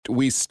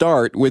we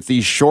start with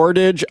the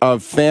shortage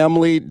of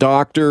family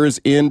doctors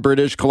in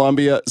British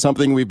Columbia,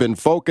 something we've been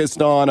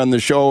focused on the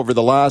show over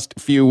the last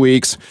few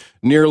weeks.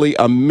 Nearly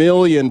 1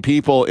 million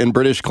people in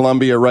British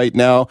Columbia right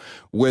now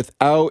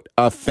without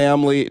a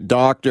family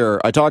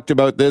doctor. I talked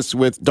about this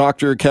with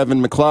Dr.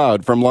 Kevin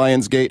McLeod from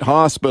Lionsgate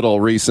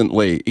Hospital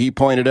recently. He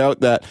pointed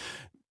out that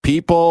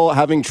people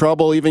having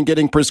trouble even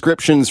getting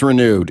prescriptions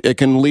renewed. It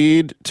can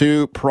lead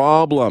to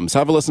problems.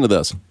 Have a listen to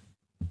this.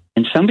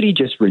 And somebody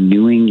just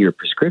renewing your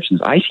prescriptions.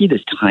 I see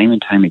this time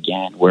and time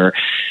again where,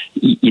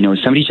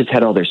 somebody just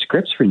had all their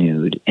scripts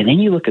renewed, and then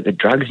you look at the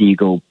drugs and you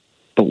go,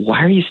 but why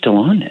are you still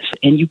on this?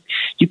 And you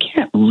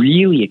can't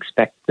really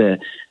expect the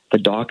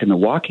doc in the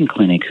walk-in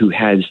clinic who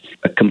has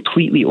a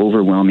completely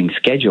overwhelming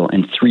schedule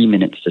and 3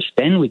 minutes to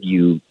spend with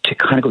you to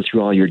kind of go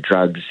through all your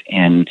drugs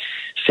and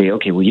say,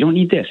 okay, well, you don't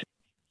need this.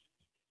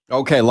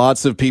 Okay,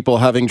 lots of people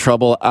having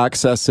trouble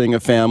accessing a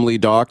family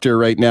doctor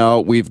right now.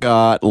 We've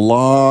got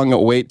long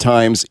wait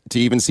times to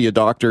even see a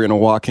doctor in a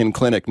walk-in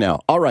clinic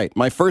now. All right,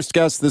 my first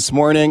guest this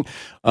morning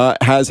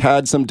has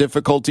had some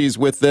difficulties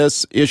with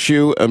this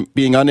issue,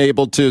 being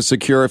unable to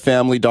secure a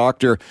family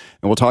doctor,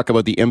 and we'll talk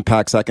about the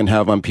impacts that can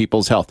have on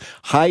people's health.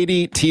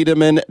 Heidi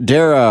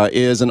Tiedemann-Dara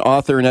is an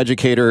author and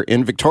educator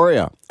in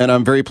Victoria, and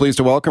I'm very pleased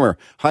to welcome her.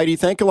 Heidi,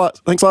 thanks a lot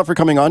for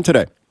coming on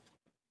today.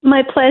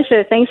 My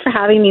pleasure. Thanks for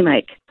having me,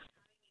 Mike.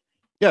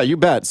 Yeah, you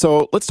bet.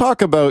 So let's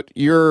talk about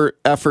your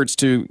efforts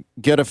to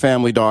get a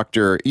family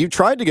doctor. You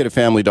tried to get a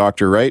family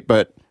doctor, right?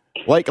 But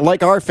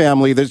like our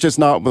family, there's just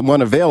not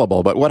one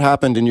available. But what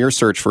happened in your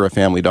search for a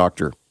family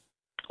doctor?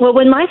 Well,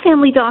 when my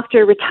family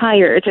doctor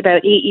retired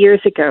about 8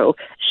 years ago,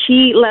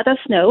 she let us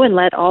know and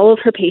let all of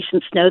her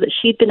patients know that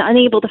she'd been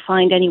unable to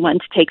find anyone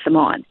to take them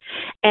on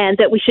and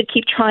that we should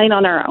keep trying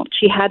on our own.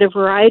 She had a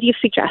variety of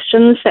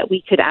suggestions that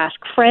we could ask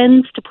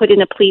friends to put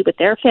in a plea with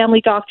their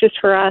family doctors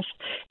for us,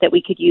 that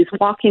we could use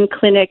walk-in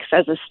clinics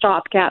as a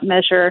stopgap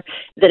measure,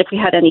 that if we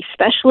had any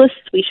specialists,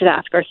 we should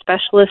ask our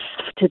specialists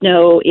to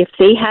know if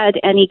they had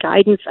any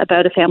guidance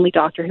about a family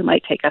doctor who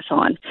might take us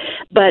on.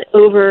 But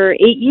over 8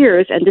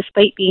 years, and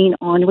despite being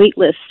on wait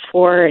lists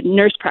for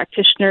nurse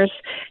practitioners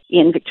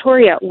in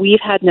Victoria,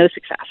 we've had no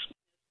success.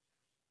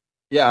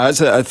 Yeah,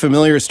 it's a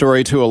familiar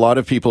story to a lot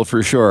of people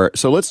for sure.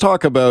 So let's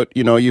talk about,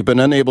 you've been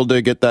unable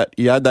to get that,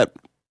 you had that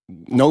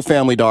no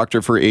family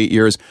doctor for 8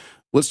 years.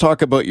 Let's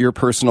talk about your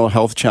personal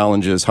health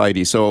challenges,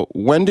 Heidi. So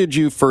when did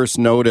you first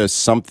notice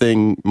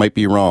something might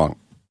be wrong?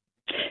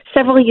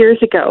 Several years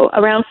ago,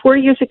 around 4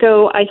 years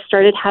ago, I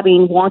started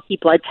having wonky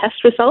blood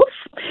test results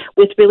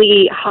with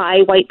really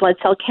high white blood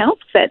cell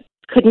counts that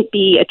couldn't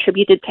be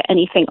attributed to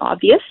anything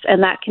obvious,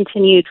 and that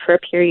continued for a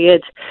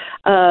period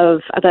of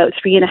about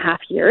 3.5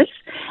 years.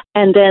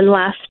 And then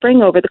last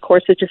spring, over the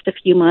course of just a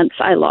few months,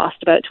 I lost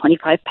about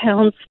 25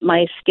 pounds.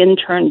 My skin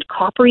turned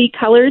coppery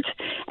colored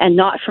and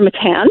not from a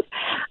tan.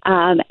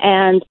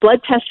 And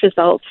blood test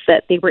results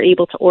that they were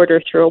able to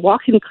order through a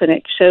walk-in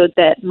clinic showed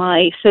that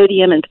my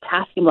sodium and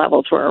potassium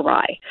levels were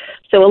awry.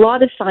 So a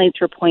lot of signs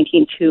were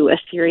pointing to a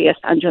serious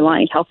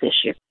underlying health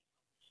issue.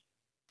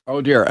 Oh,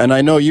 dear. And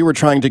I know you were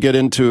trying to get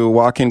into a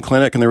walk-in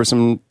clinic, and there was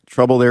some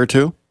trouble there,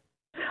 too?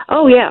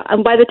 Oh, yeah.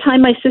 And by the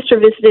time my sister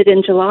visited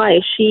in July,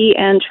 she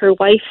and her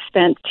wife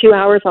spent 2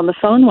 hours on the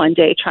phone one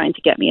day trying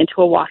to get me into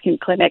a walk-in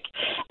clinic.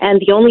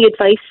 And the only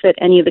advice that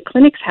any of the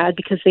clinics had,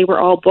 because they were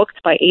all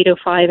booked by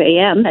 8:05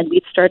 a.m., and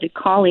we'd started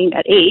calling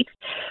at 8,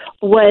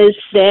 was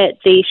that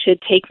they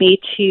should take me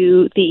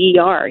to the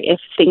ER if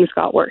things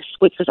got worse,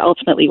 which was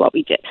ultimately what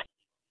we did.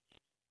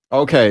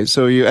 Okay,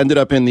 so you ended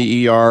up in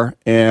the ER,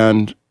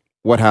 and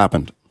what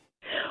happened?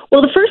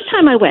 Well, the first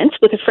time I went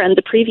with a friend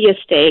the previous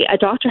day, a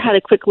doctor had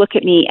a quick look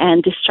at me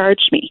and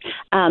discharged me.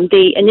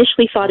 They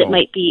initially thought it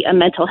might be a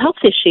mental health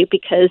issue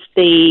because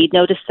they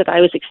noticed that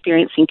I was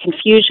experiencing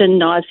confusion,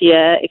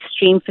 nausea,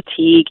 extreme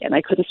fatigue, and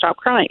I couldn't stop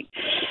crying.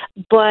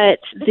 But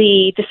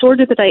the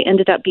disorder that I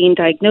ended up being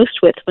diagnosed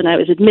with when I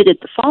was admitted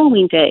the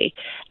following day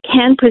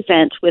can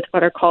present with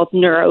what are called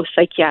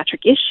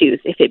neuropsychiatric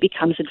issues if it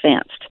becomes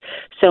advanced.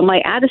 So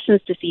my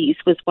Addison's disease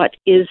was what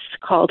is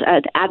called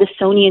an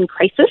Addisonian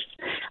crisis.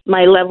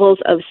 My levels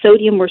of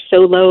sodium were so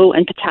low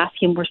and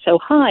potassium were so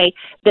high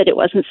that it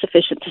wasn't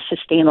sufficient to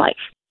sustain life.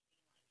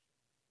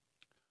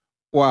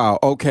 Wow.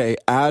 Okay.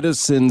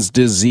 Addison's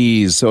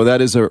disease. So that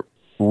is a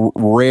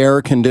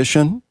rare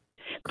condition?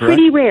 Correct?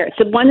 Pretty rare.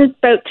 It's one in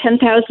about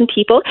 10,000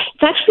 people.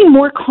 It's actually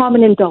more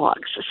common in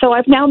dogs. So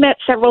I've now met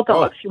several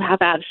dogs who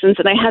have Addison's,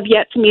 and I have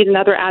yet to meet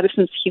another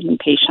Addison's human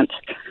patient.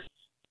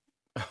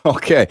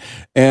 Okay.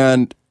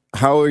 And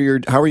how are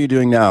you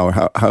doing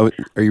now? How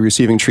are you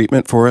receiving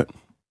treatment for it?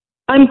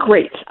 I'm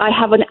great. I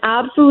have an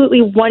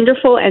absolutely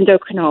wonderful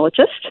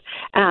endocrinologist,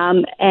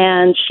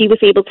 and she was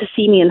able to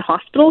see me in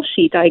hospital.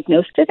 She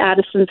diagnosed it.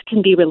 Addison's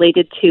can be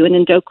related to an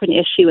endocrine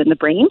issue in the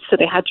brain, so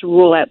they had to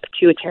rule out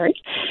pituitary.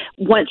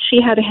 Once she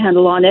had a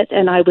handle on it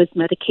and I was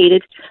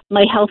medicated,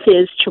 my health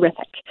is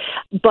terrific.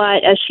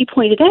 But as she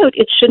pointed out,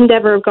 it shouldn't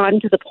ever have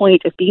gotten to the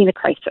point of being a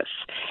crisis.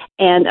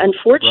 And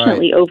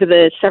unfortunately, over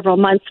the several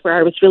months where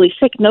I was really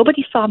sick,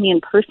 nobody saw me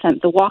in person.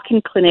 The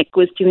walk-in clinic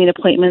was doing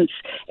appointments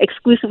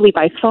exclusively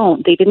by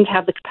phone. They didn't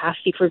have the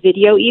capacity for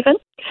video even.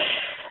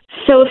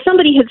 So if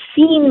somebody had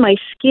seen my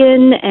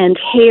skin and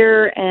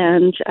hair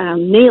and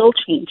nail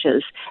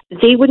changes,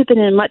 they would have been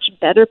in a much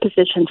better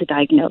position to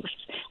diagnose.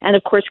 And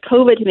of course,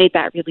 COVID made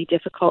that really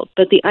difficult.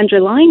 But the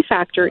underlying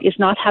factor is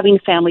not having a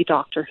family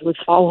doctor who is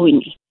following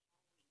me.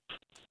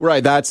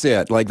 Right, that's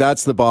it. Like,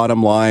 that's the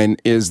bottom line,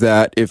 is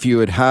that if you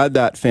had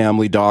that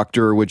family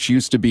doctor, which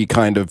used to be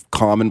kind of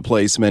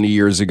commonplace many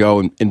years ago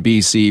in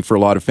BC for a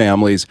lot of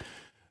families,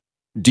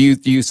 do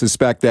you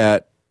suspect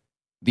that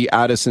the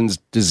Addison's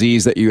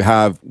disease that you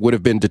have would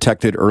have been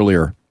detected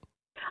earlier?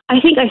 I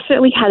think I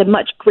certainly had a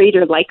much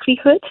greater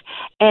likelihood,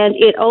 and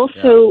it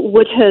also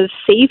would have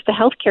saved the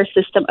healthcare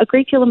system a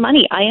great deal of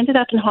money. I ended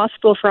up in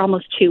hospital for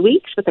almost 2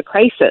 weeks with a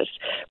crisis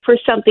for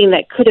something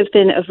that could have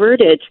been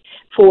averted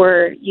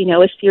for,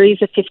 a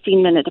series of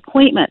 15-minute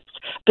appointments.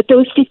 But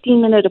those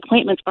 15-minute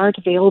appointments aren't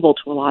available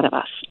to a lot of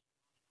us.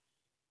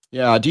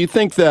 Yeah. Do you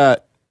think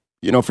that,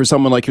 for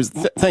someone like yours,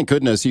 thank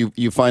goodness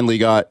you finally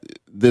got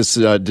this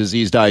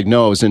disease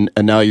diagnosed and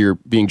now you're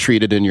being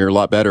treated and you're a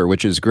lot better,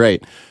 which is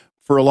great.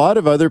 For a lot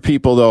of other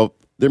people, though,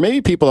 there may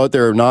be people out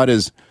there who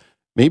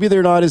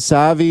they're not as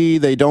savvy.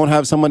 They don't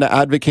have someone to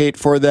advocate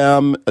for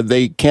them.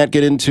 They can't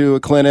get into a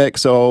clinic,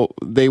 so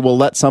they will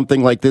let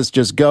something like this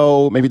just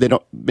go. Maybe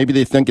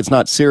they think it's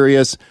not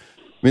serious.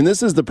 I mean,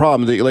 this is the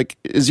problem.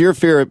 Is your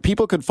fear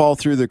people could fall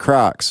through the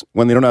cracks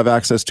when they don't have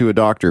access to a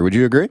doctor? Would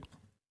you agree?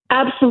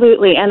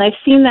 Absolutely. And I've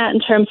seen that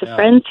in terms of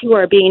friends who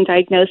are being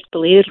diagnosed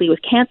belatedly with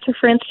cancer,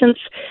 for instance,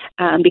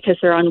 because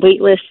they're on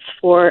wait lists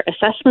for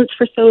assessments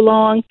for so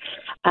long.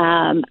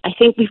 I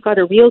think we've got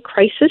a real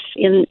crisis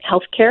in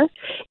healthcare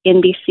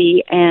in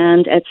BC,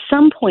 and at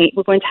some point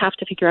we're going to have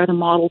to figure out a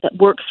model that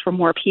works for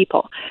more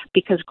people,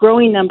 because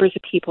growing numbers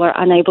of people are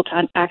unable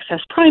to access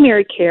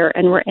primary care,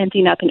 and we're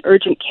ending up in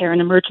urgent care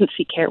and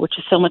emergency care, which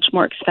is so much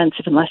more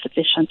expensive and less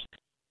efficient.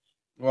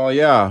 Well,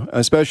 yeah,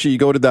 especially you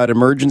go to that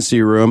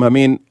emergency room. I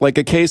mean, like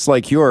a case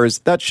like yours,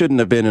 that shouldn't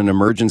have been an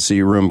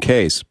emergency room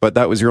case, but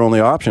that was your only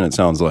option, it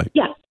sounds like.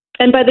 Yeah.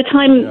 And by the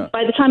time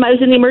I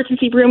was in the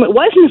emergency room, it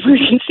was an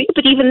emergency.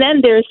 But even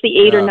then, there's the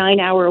 8 or 9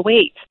 hour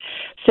wait.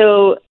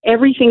 So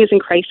everything is in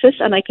crisis.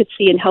 And I could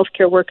see in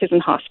healthcare workers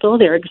in hospital,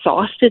 they're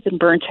exhausted and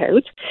burnt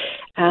out.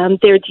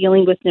 They're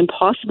dealing with an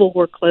impossible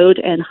workload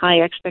and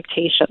high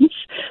expectations.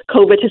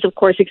 COVID has, of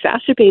course,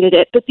 exacerbated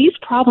it. But these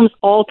problems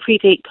all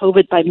predate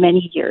COVID by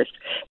many years.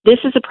 This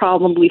is a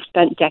problem we've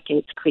spent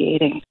decades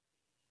creating.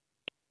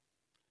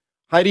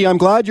 Heidi, I'm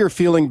glad you're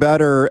feeling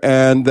better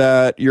and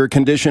that your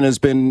condition has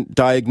been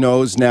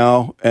diagnosed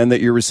now and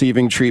that you're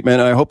receiving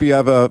treatment. And I hope you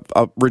have a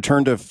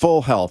return to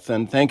full health.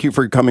 And thank you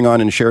for coming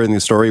on and sharing the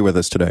story with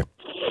us today.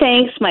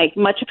 Thanks, Mike.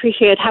 Much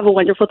appreciated. Have a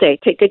wonderful day.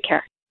 Take good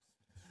care.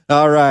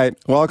 All right.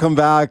 Welcome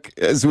back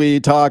as we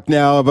talk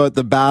now about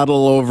the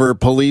battle over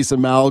police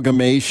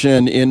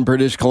amalgamation in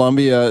British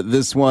Columbia.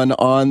 This one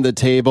on the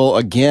table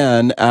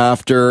again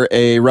after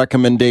a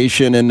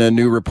recommendation in a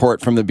new report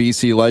from the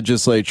BC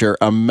legislature.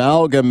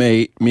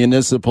 Amalgamate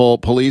municipal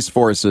police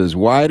forces.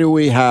 Why do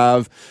we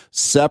have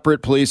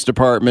separate police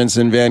departments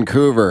in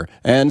Vancouver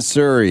and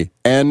Surrey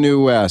and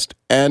New West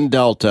and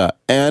Delta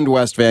and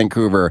West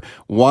Vancouver?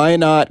 Why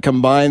not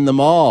combine them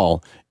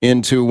all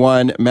into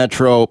one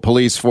metro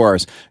police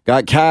force?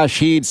 Got Cash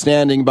Heed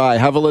standing by.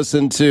 Have a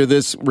listen to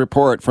this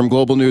report from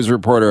Global News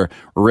reporter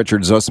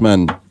Richard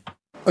Zussman.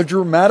 A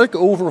dramatic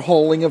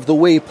overhauling of the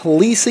way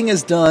policing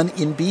is done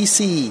in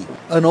BC.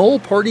 An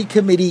all-party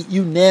committee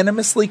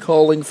unanimously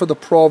calling for the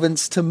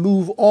province to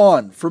move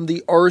on from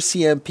the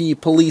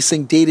RCMP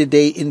policing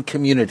day-to-day in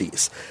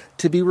communities,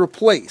 to be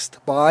replaced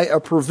by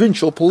a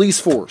provincial police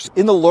force.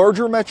 In the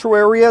larger metro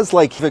areas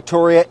like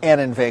Victoria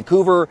and in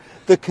Vancouver,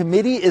 the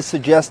committee is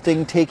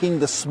suggesting taking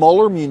the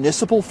smaller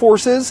municipal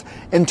forces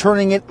and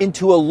turning it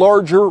into a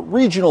larger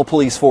regional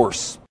police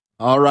force.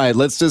 All right,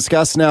 let's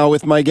discuss now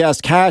with my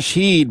guest, Cash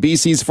Heed,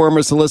 BC's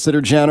former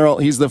Solicitor General.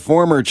 He's the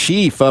former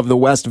chief of the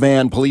West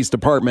Van Police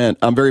Department.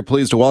 I'm very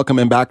pleased to welcome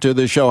him back to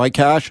the show. Hi,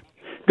 Cash.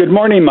 Good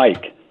morning,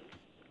 Mike.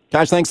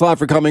 Cash, thanks a lot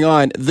for coming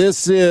on.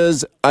 This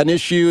is an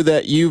issue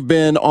that you've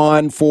been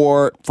on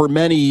for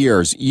many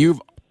years.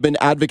 You've been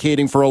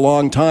advocating for a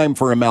long time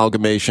for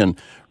amalgamation,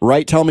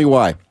 right? Tell me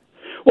why.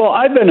 Well,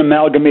 I've been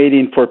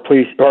amalgamating for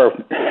police, or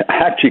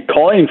actually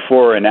calling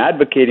for and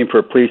advocating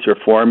for police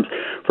reforms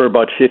for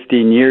about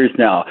 15 years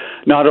now.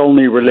 not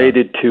only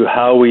related to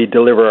how we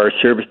deliver our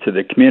service to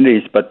the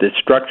communities, but the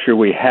structure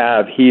we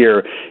have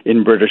here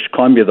in British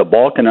Columbia, the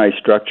balkanized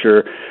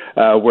structure,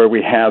 where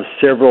we have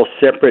several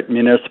separate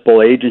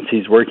municipal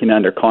agencies working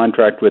under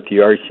contract with the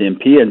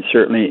RCMP and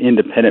certainly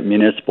independent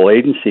municipal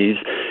agencies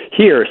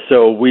here.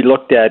 So we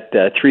looked at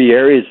 3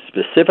 areas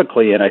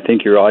specifically, and I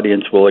think your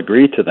audience will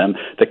agree to them.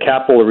 The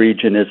capital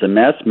region is a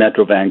mess,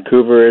 Metro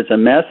Vancouver is a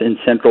mess, and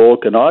Central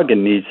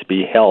Okanagan needs to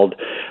be held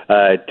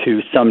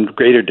to some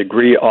greater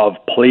degree of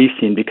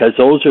policing, because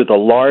those are the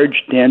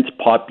large, dense,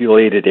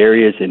 populated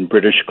areas in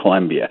British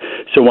Columbia.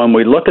 So when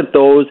we look at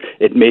those,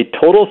 it made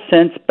total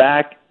sense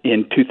back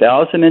in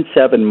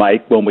 2007,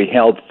 Mike, when we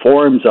held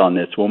forums on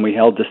this, when we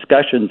held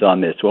discussions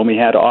on this, when we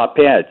had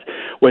op-eds,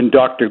 when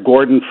Dr.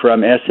 Gordon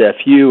from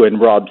SFU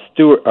and Rob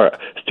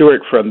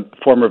Stewart from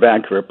former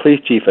Vancouver Police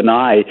Chief and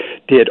I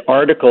did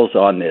articles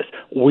on this.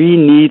 We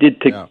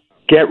needed to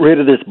get rid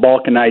of this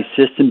balkanized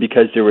system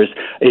because there was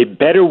a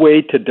better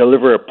way to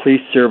deliver a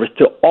police service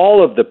to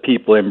all of the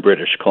people in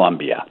British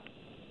Columbia.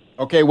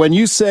 Okay, when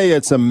you say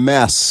it's a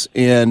mess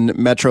in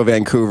Metro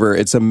Vancouver,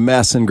 it's a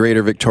mess in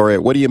Greater Victoria,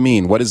 what do you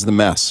mean? What is the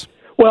mess?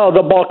 Well,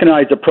 the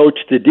balkanized approach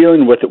to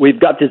dealing with it, we've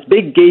got this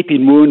big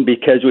gaping wound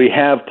because we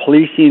have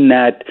policing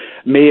that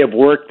may have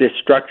worked this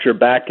structure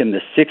back in the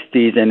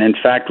 60s, and in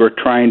fact we're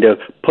trying to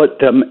put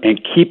them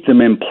and keep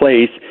them in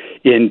place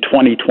in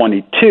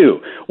 2022.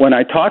 When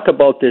I talk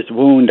about this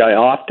wound, I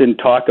often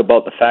talk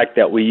about the fact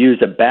that we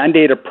use a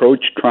Band-Aid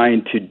approach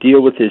trying to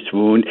deal with this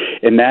wound,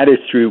 and that is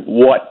through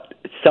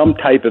some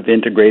type of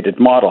integrated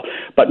model.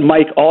 But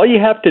Mike, all you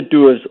have to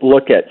do is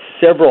look at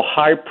several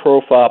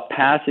high-profile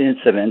past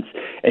incidents,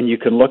 and you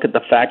can look at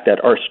the fact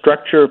that our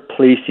structure of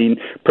policing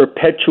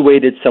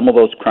perpetuated some of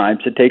those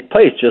crimes that take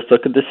place. Just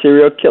look at the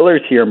serial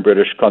killers here in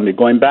British Columbia,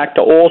 going back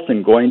to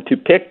Olson, going to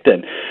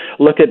Picton.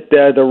 Look at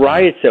the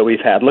riots that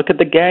we've had. Look at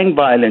the gang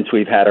violence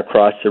we've had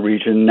across the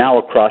region, now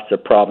across the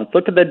province.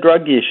 Look at the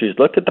drug issues.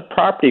 Look at the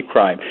property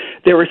crime.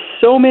 There are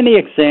so many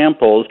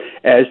examples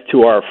as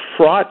to our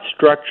fraught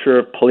structure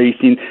of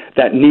policing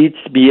that needs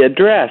to be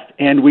addressed,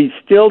 and we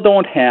still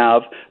don't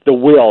have the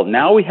will.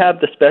 Now we have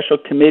the special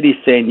committee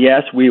saying,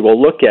 yes, we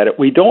will look at it.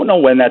 We don't know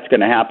when that's going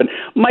to happen.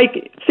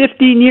 Mike,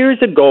 15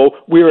 years ago,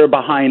 we were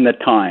behind the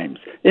times.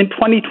 In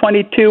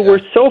 2022,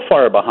 we're so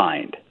far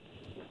behind.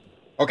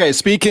 Okay,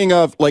 speaking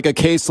of like a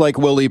case like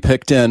Willie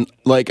Picton,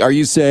 like, are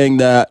you saying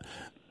that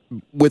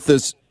with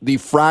the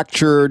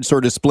fractured,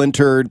 sort of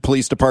splintered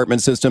police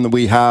department system that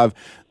we have,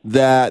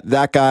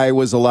 that guy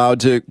was allowed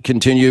to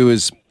continue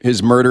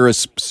his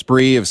murderous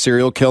spree of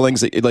serial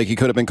killings, like he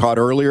could have been caught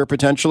earlier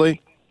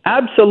potentially?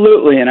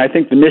 Absolutely, and I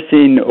think the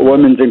Missing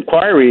Women's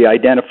Inquiry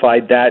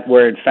identified that,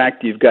 where in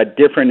fact you've got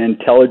different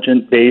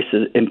intelligence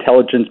bases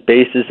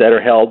that are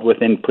held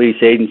within police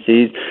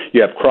agencies.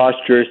 You have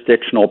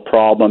cross-jurisdictional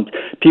problems.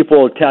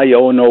 People will tell you,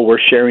 oh no, we're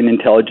sharing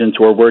intelligence,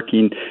 we're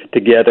working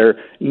together.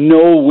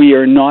 No, we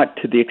are not,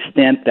 to the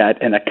extent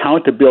that an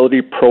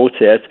accountability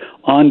process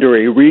under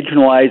a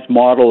regionalized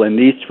model in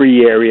these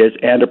 3 areas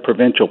and a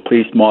provincial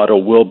police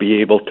model will be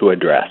able to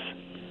address.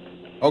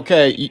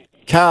 Okay,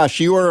 Cash,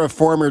 you are a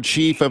former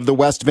chief of the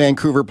West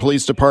Vancouver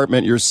Police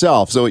Department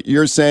yourself. So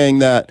you're saying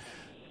that,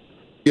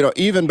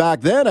 even back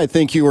then, I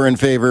think you were in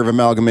favor of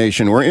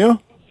amalgamation, weren't you?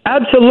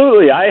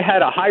 Absolutely. I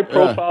had a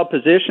high-profile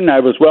position. I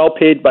was well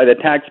paid by the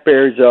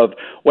taxpayers of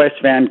West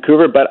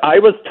Vancouver, but I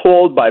was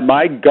told by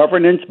my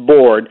governance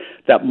board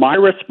that my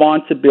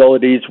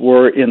responsibilities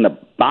were in the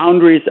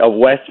boundaries of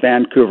West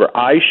Vancouver.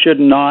 I should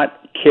not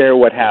care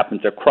what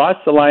happens across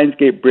the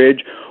Lionsgate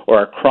Bridge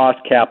or across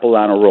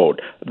Capilano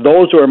Road.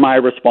 Those were my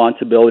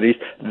responsibilities.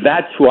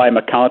 That's who I'm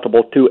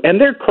accountable to.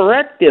 And they're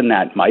correct in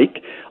that,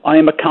 Mike. I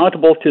am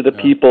accountable to the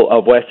people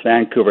of West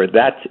Vancouver.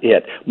 That's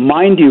it.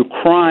 Mind you,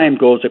 crime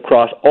goes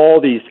across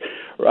all these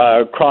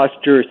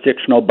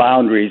cross-jurisdictional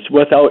boundaries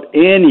without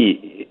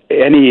any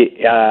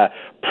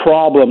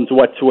problems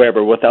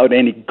whatsoever, without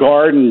any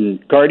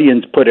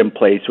guardians put in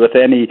place, with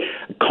any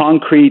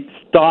concrete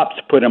stops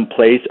put in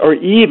place, or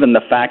even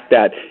the fact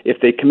that if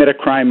they commit a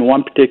crime in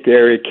one particular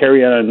area,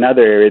 carry on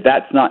another area,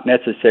 that's not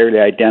necessarily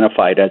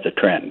identified as a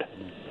trend.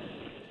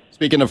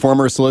 Speaking of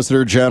former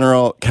Solicitor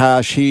General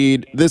Cash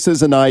Heed, this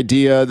is an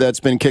idea that's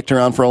been kicked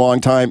around for a long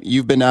time.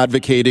 You've been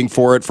advocating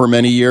for it for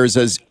many years,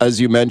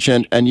 as you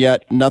mentioned, and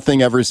yet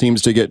nothing ever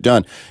seems to get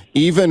done.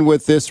 Even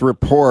with this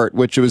report,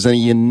 which was a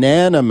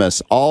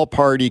unanimous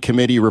all-party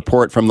committee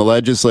report from the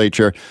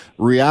legislature,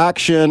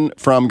 reaction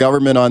from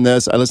government on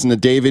this, I listened to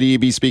David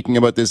Eby speaking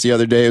about this the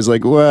other day. It was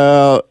like,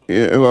 well,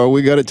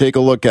 we got to take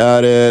a look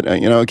at it.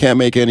 Can't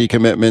make any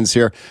commitments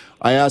here.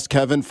 I asked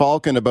Kevin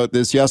Falcon about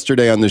this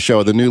yesterday on the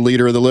show, the new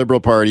leader of the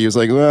Liberal Party. He was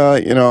like,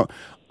 well,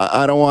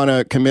 I don't want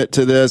to commit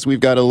to this. We've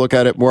got to look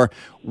at it more.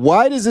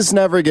 Why does this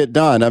never get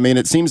done? I mean,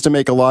 it seems to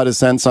make a lot of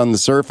sense on the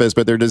surface,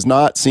 but there does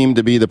not seem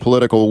to be the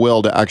political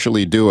will to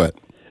actually do it.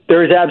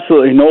 There is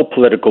absolutely no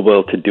political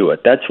will to do it.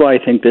 That's why I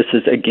think this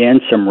is, again,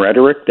 some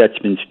rhetoric that's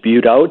been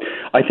spewed out.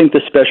 I think the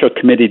special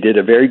committee did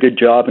a very good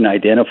job in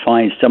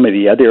identifying some of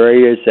the other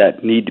areas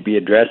that need to be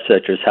addressed,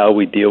 such as how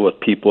we deal with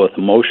people with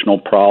emotional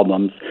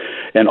problems.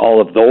 and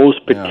all of those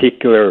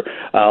particular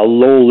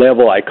low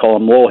level, I call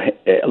them low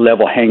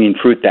level hanging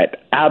fruit that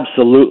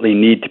absolutely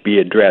need to be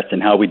addressed,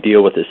 and how we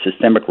deal with the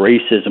systemic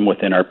racism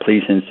within our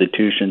police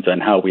institutions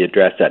and how we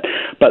address that.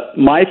 But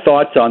my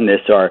thoughts on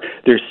this are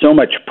there's so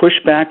much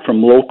pushback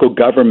from local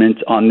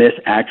governments on this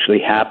actually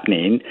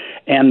happening,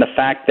 and the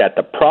fact that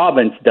the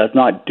province does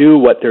not do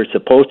what they're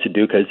supposed to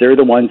do, because they're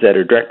the ones that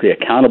are directly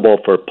accountable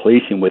for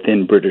policing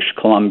within British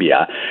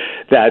Columbia,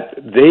 that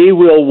they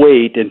will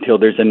wait until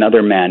there's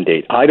another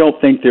mandate. I don't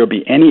think there'll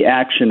be any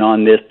action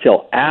on this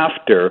till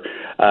after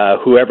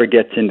whoever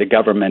gets into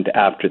government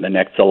after the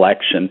next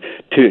election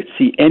to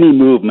see any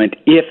movement,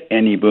 if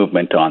any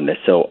movement on this.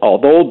 So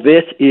although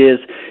this is,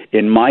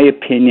 in my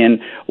opinion,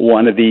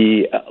 one of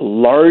the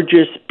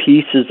largest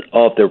pieces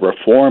of the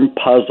reform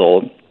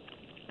puzzle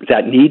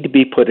that need to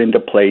be put into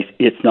place,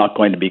 it's not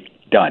going to be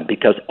done,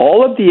 because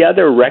all of the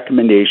other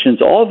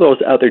recommendations, all those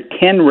other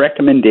 10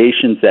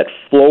 recommendations that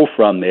flow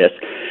from this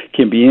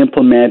can be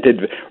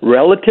implemented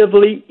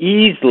relatively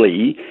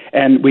easily,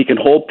 and we can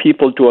hold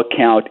people to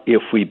account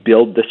if we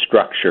build the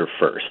structure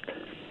first.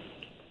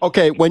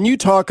 Okay, when you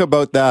talk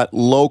about that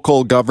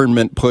local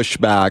government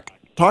pushback,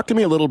 talk to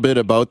me a little bit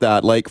about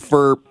that. Like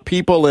for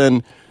people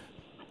in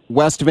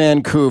West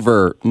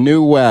Vancouver,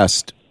 New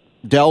West,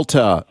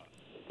 Delta,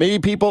 maybe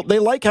people, they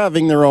like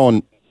having their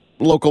own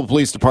local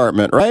police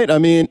department, right? I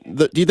mean,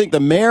 do you think the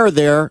mayor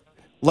there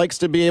likes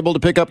to be able to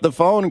pick up the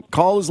phone and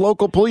call his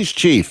local police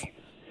chief,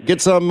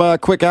 get some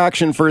quick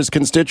action for his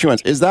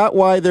constituents? Is that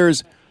why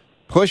there's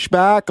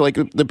pushback? Like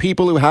the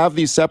people who have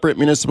these separate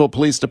municipal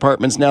police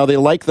departments now, they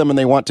like them and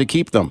they want to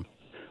keep them?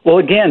 Well,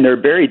 again, they're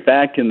buried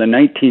back in the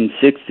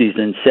 1960s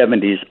and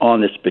 70s on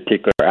this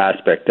particular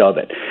aspect of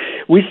it.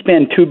 We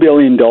spend $2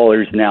 billion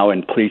now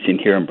in policing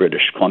here in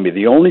British Columbia.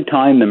 The only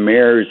time the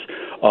mayors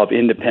of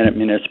independent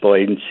municipal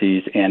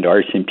agencies and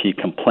RCMP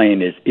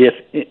complain is if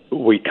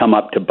we come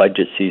up to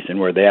budget season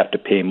where they have to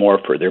pay more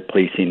for their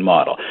policing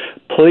model.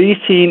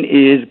 Policing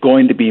is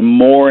going to be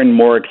more and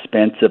more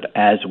expensive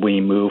as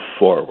we move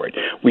forward.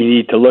 We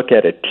need to look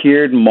at a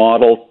tiered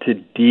model to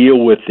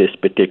deal with this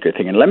particular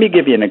thing. And let me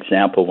give you an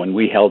example when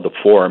we held the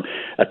forum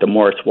at the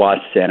Morris Wass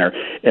Center,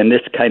 and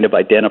this kind of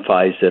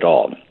identifies it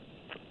all.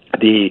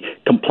 The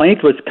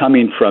complaint was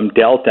coming from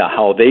Delta,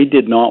 how they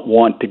did not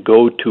want to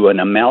go to an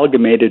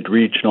amalgamated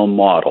regional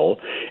model,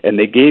 and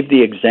they gave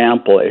the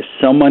example if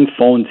someone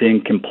phones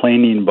in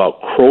complaining about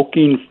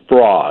croaking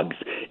frogs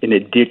in a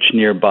ditch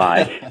nearby,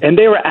 and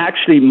they were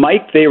actually,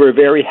 Mike, they were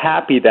very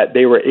happy that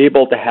they were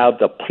able to have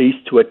the police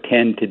to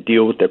attend to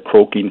deal with the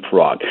croaking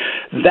frog.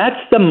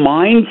 That's the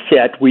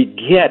mindset we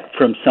get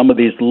from some of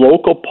these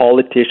local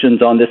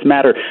politicians on this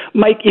matter.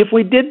 Mike, if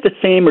we did the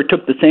same or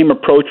took the same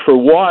approach for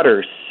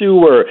water,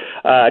 sewer,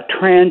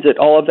 transit,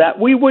 all of that,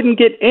 we wouldn't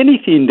get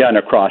anything done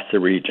across the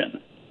region.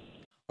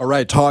 All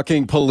right,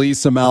 talking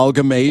police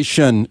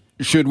amalgamation.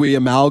 Should we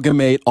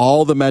amalgamate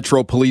all the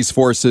Metro police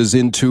forces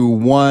into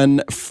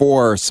one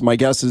force? My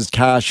guess is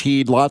Cash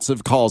Heed. Lots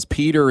of calls.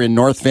 Peter in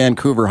North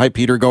Vancouver. Hi,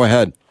 Peter. Go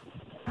ahead.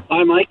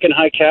 Hi, Mike, and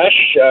hi,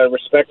 Cash.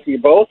 Respect to you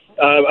both.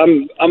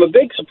 I'm a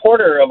big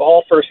supporter of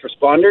all first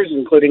responders,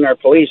 including our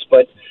police,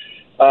 but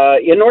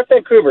in North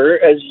Vancouver,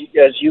 as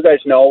you guys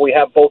know, we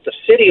have both the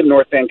city of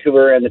North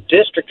Vancouver and the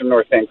district of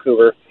North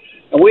Vancouver,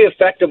 and we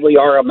effectively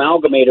are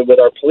amalgamated with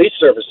our police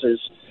services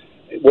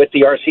with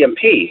the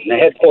RCMP, and the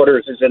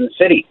headquarters is in the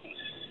city.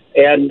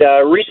 And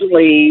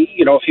recently,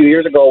 a few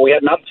years ago, we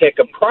had an uptick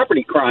of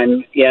property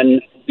crime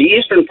in the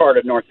eastern part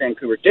of North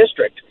Vancouver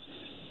district,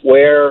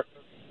 where,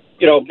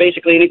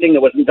 basically anything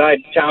that wasn't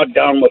tied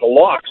down with a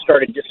lock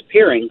started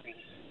disappearing.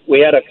 We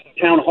had a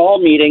town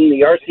hall meeting.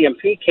 The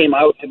RCMP came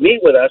out to meet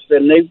with us,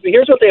 and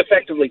here's what they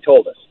effectively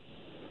told us.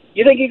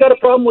 You think you got a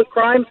problem with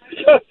crime?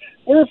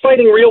 We're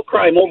fighting real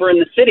crime over in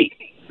the city.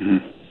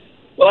 Mm-hmm.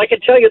 Well, I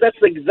can tell you that's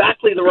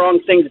exactly the wrong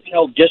thing to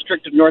tell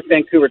District of North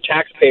Vancouver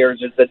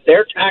taxpayers, is that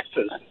their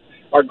taxes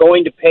are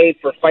going to pay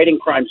for fighting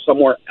crime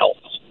somewhere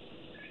else.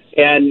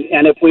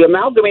 And if we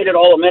amalgamated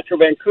all of Metro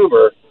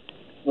Vancouver,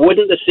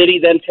 wouldn't the city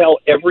then tell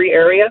every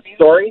area,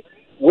 sorry,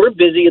 we're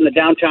busy in the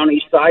downtown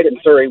east side in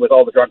Surrey with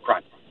all the drug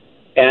crime?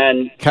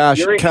 And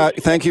Cash,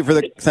 thanks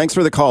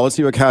for the call. Let's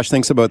see what Cash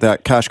thinks about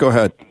that. Cash, go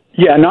ahead.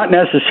 Yeah, not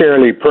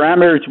necessarily.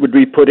 Parameters would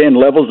be put in,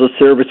 levels of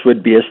service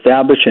would be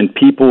established, and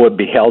people would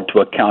be held to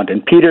account.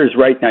 And Peter is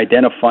right in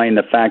identifying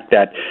the fact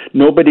that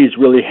nobody's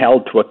really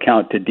held to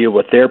account to deal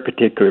with their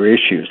particular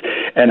issues.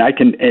 And I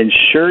can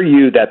assure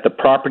you that the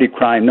property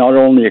crime not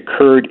only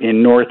occurred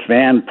in North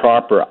Van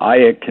proper,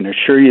 I can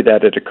assure you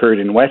that it occurred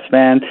in West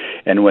Van,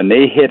 and when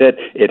they hit it,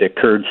 it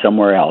occurred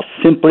somewhere else,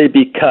 simply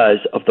because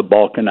of the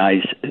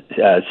balkanized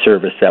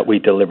service that we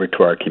deliver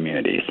to our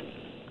communities.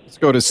 Let's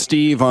go to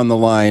Steve on the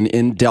line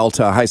in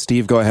Delta. Hi,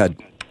 Steve. Go ahead.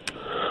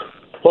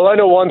 Well, I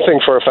know one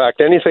thing for a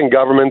fact. Anything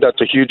government that's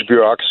a huge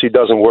bureaucracy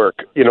doesn't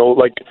work.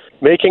 Like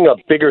making a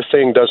bigger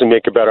thing doesn't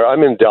make it better.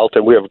 I'm in Delta,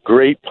 and we have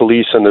great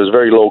police, and there's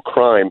very low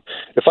crime.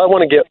 If I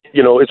want to get,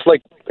 it's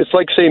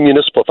like say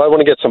municipal. If I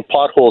want to get some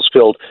potholes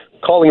filled,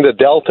 calling the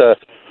Delta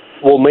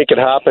will make it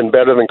happen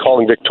better than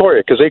calling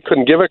Victoria, because they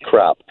couldn't give a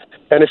crap.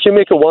 And if you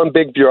make it one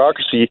big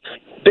bureaucracy,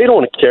 they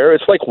don't care.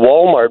 It's like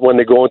Walmart when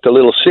they go into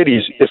little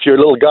cities. If you're a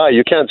little guy,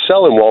 you can't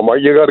sell in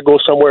Walmart. You got to go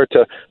somewhere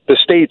to the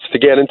States to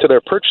get into their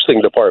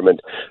purchasing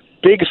department.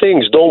 Big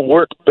things don't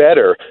work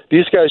better.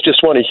 These guys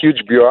just want a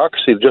huge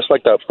bureaucracy, just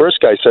like that first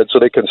guy said, so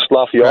they can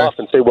slough you off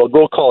and say, well,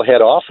 go call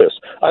head office.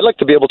 I'd like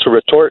to be able to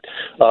retort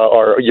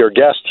your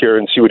guest here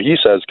and see what he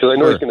says, because I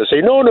know he's going to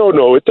say,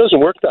 no, it doesn't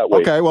work that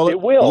way. Okay, well,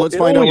 it will. Let's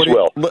find out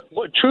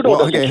what Trudeau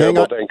doesn't care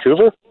about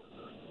Vancouver.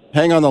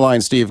 Hang on the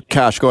line, Steve.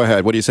 Cash, go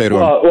ahead. What do you say to him?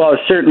 Well,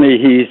 certainly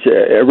he's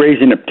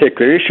raising a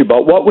particular issue,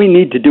 but what we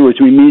need to do is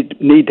we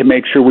need to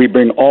make sure we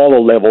bring all the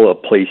level of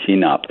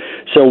policing up.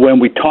 So when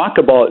we talk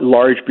about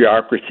large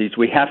bureaucracies,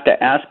 we have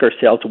to ask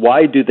ourselves,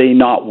 why do they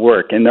not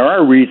work? And there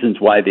are reasons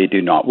why they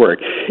do not work.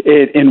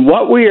 And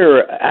what we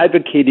are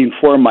advocating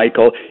for,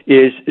 Michael,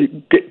 is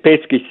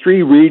basically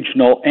 3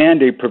 regional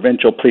and a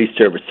provincial police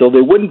service. So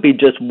there wouldn't be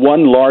just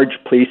one large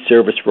police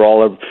service for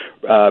all of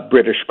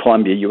British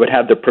Columbia. You would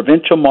have the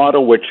provincial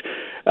model, which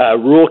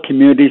rural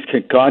communities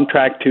could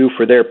contract to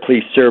for their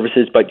police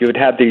services, but you would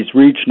have these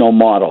regional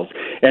models.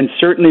 And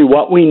certainly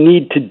what we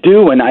need to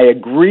do, and I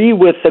agree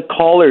with the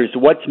callers,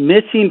 what's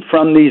missing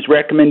from these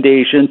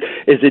recommendations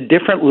is a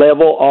different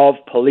level of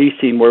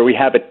policing where we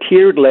have a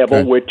tiered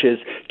level, which is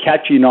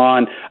catching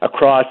on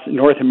across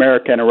North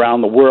America and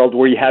around the world,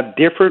 where you have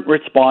different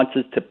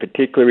responses to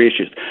particular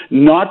issues.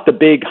 Not the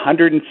big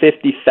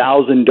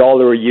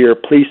 $150,000 a year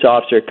police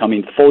officer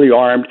coming fully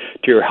armed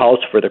to your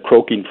house for the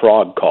croaking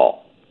frog call.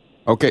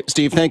 Okay,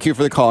 Steve, thank you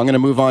for the call. I'm going to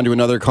move on to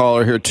another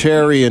caller here.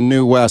 Terry in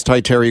New West.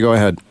 Hi, Terry. Go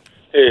ahead.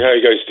 Hey, how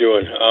you guys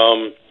doing?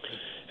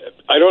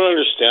 I don't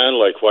understand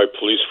why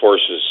police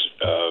forces,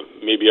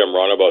 maybe I'm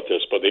wrong about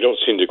this, but they don't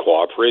seem to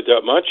cooperate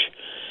that much.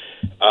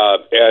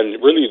 And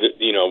really,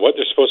 what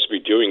they're supposed to be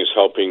doing is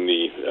helping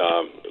the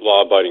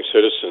law-abiding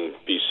citizen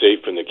be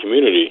safe in the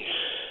community.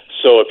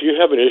 So if you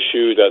have an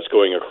issue that's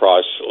going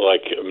across,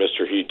 like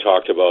Mr. Heed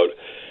talked about,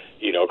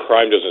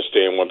 crime doesn't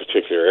stay in one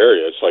particular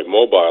area. It's like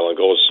mobile and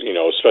goes,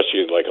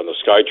 especially like on the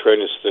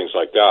SkyTrain and things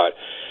like that.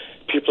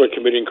 People are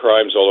committing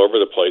crimes all over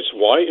the place.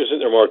 Why isn't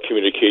there more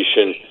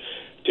communication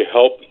to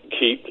help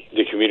keep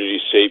the community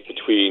safe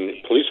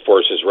between police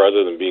forces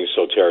rather than being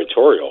so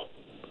territorial?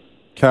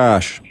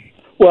 Cash.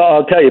 Well,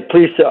 I'll tell you,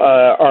 police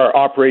are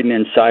operating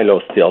in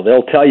silos still.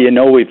 They'll tell you,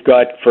 we've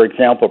got, for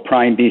example,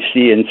 Prime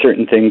BC and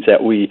certain things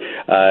that we,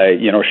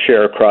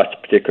 share across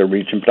a particular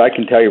region. But I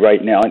can tell you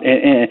right now,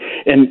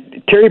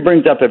 and Terry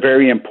brings up a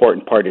very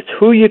important part. It's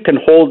who you can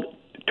hold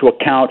to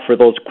account for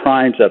those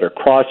crimes that are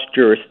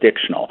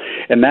cross-jurisdictional.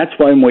 And that's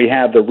when we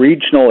have the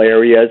regional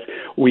areas,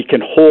 we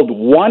can hold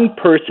one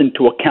person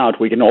to account.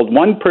 We can hold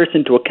one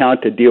person to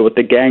account to deal with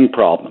the gang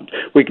problems.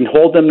 We can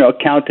hold them to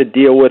account to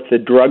deal with the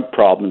drug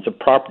problems, the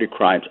property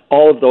crimes,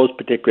 all of those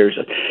particulars.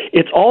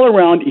 It's all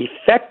around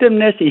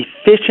effectiveness,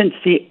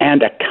 efficiency,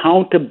 and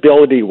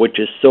accountability, which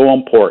is so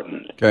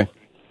important. Okay.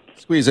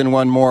 Squeeze in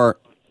one more.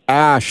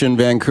 Ash in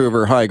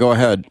Vancouver. Hi, go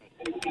ahead.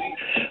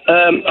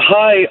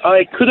 Hi,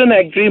 I couldn't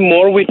agree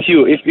more with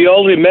you. If we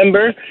all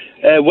remember,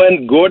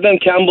 when Gordon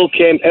Campbell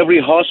came, every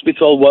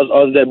hospital was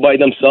by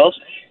themselves.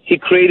 He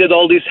created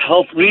all these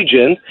health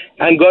regions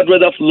and got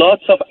rid of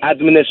lots of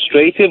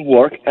administrative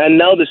work, and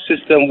now the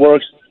system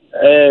works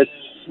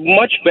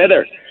much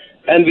better.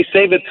 And we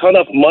save a ton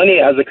of money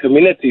as a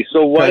community.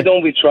 So why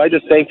don't we try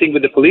the same thing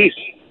with the police?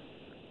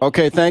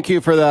 Okay, thank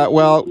you for that.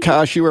 Well,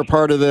 Cash, you were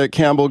part of the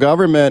Campbell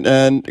government,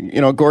 and,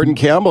 Gordon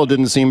Campbell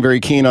didn't seem very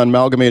keen on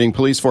amalgamating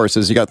police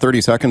forces. You got 30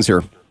 seconds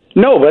here.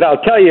 No, but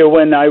I'll tell you,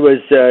 when I was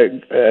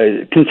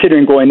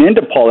considering going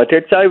into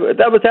politics,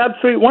 that was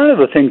absolutely one of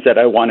the things that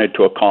I wanted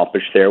to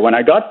accomplish there. When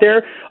I got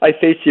there, I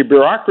faced the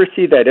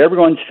bureaucracy that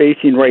everyone's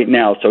facing right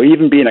now. So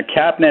even being a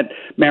cabinet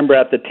member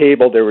at the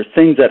table, there were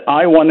things that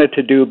I wanted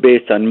to do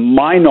based on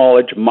my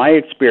knowledge, my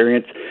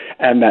experience,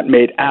 and that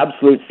made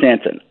absolute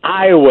sense. And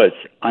I was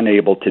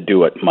unable to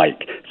do it,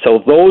 Mike. So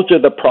those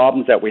are the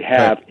problems that we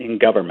have in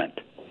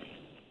government.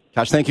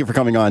 Cash, thank you for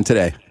coming on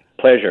today.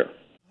 Pleasure.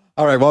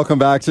 All right, welcome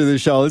back to the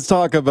show. Let's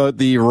talk about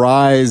the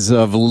rise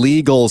of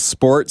legal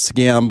sports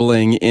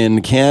gambling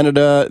in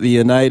Canada, the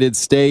United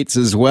States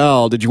as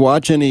well. Did you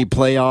watch any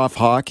playoff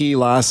hockey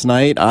last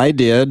night? I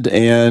did,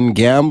 and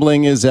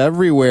gambling is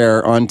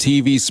everywhere on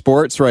TV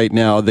sports right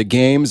now. The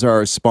games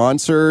are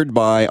sponsored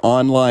by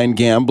online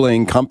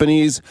gambling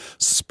companies.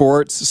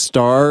 Sports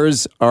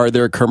stars are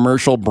their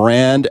commercial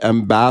brand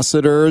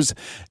ambassadors,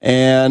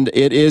 and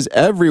it is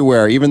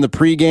everywhere. Even the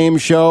pregame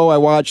show I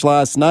watched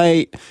last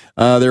night,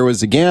 there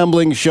was a gambling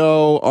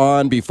show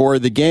on before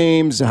the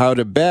games, how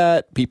to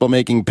bet, people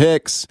making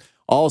picks,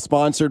 all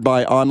sponsored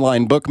by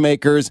online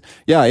bookmakers.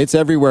 Yeah, it's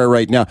everywhere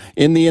right now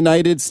in the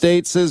United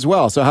States as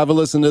well. So have a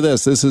listen to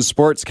this. This is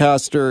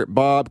sportscaster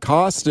Bob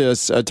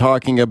Costas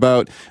talking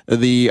about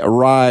the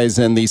rise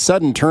and the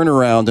sudden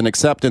turnaround and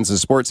acceptance of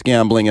sports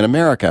gambling in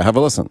America. Have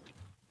a listen.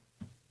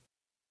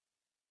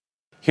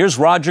 Here's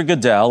Roger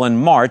Goodell in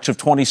March of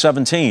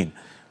 2017.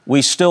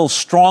 We still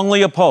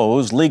strongly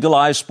oppose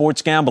legalized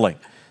sports gambling.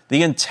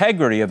 The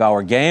integrity of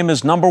our game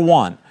is number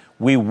one.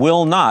 We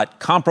will not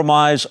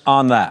compromise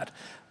on that.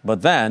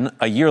 But then,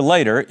 a year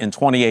later, in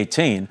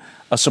 2018,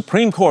 a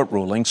Supreme Court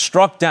ruling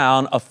struck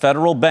down a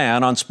federal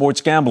ban on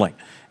sports gambling.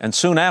 And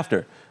soon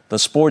after, the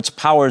sports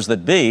powers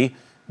that be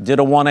did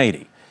a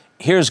 180.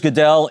 Here's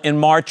Goodell in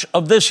March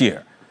of this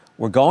year.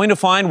 We're going to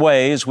find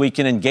ways we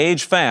can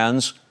engage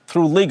fans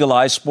through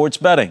legalized sports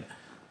betting.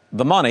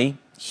 The money,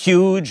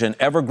 huge and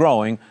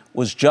ever-growing,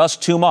 was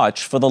just too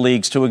much for the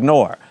leagues to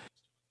ignore.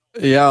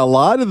 Yeah, a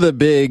lot of the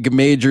big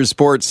major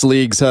sports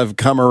leagues have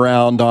come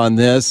around on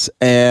this,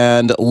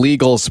 and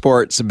legal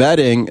sports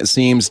betting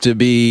seems to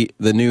be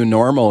the new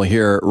normal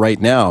here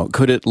right now.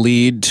 Could it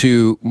lead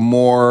to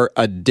more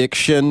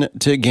addiction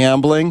to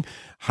gambling?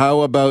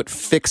 How about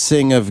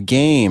fixing of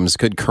games?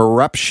 Could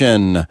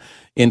corruption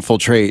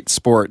infiltrate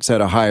sports at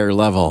a higher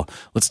level?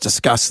 Let's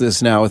discuss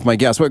this now with my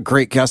guest. What a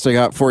great guest I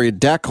got for you.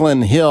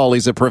 Declan Hill.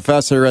 He's a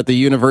professor at the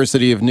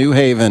University of New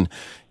Haven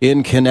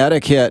in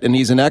Connecticut, and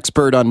he's an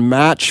expert on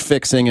match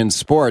fixing in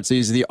sports.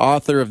 He's the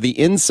author of The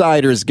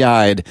Insider's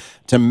Guide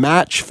to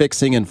Match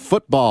Fixing in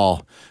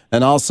Football,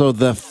 and also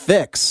The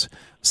Fix,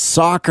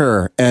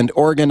 Soccer and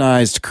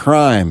Organized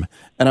Crime.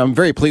 And I'm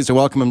very pleased to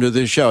welcome him to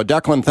this show.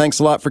 Declan, thanks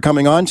a lot for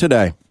coming on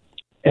today.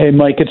 Hey,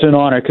 Mike, it's an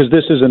honor because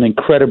this is an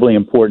incredibly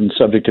important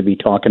subject to be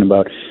talking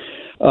about.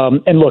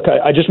 And look,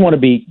 I just want to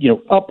be,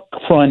 up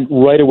front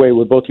right away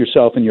with both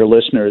yourself and your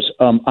listeners.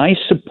 I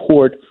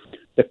support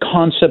the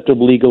concept of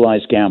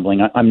legalized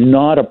gambling. I'm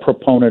not a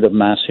proponent of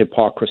mass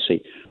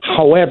hypocrisy.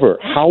 However,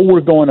 how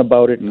we're going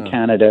about it in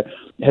Canada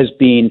has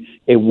been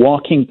a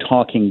walking,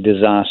 talking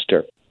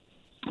disaster.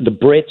 The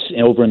Brits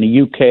over in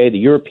the UK, the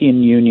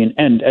European Union,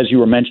 and as you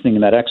were mentioning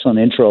in that excellent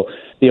intro,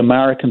 the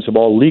Americans have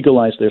all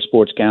legalized their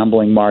sports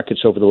gambling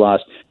markets over the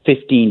last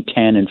 15,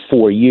 10, and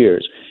 4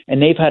 years.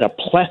 And they've had a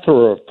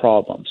plethora of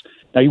problems.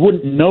 Now, you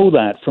wouldn't know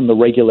that from the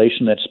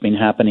regulation that's been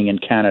happening in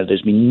Canada.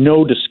 There's been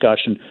no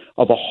discussion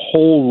of a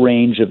whole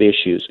range of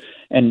issues.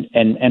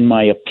 And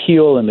my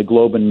appeal in the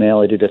Globe and Mail,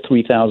 I did a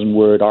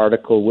 3,000-word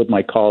article with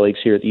my colleagues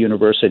here at the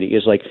university,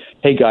 is like,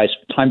 hey, guys,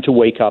 time to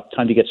wake up,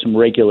 time to get some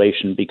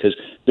regulation because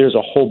there's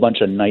a whole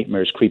bunch of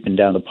nightmares creeping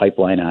down the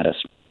pipeline at us.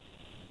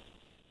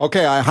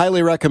 Okay, I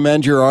highly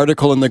recommend your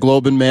article in the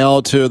Globe and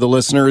Mail to the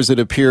listeners. It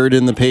appeared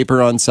in the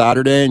paper on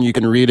Saturday, and you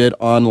can read it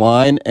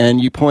online.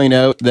 And you point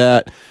out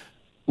that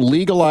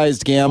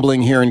legalized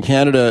gambling here in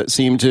Canada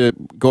seemed to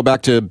go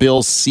back to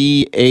Bill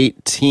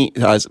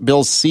C-218.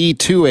 Bill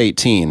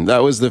C-218.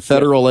 That was the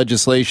federal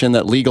legislation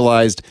that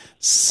legalized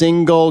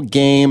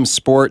single-game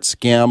sports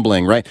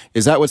gambling, right?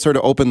 Is that what sort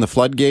of opened the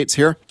floodgates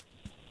here?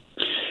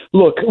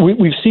 Look,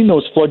 we've seen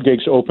those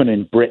floodgates open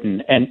in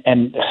Britain, and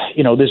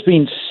there's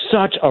been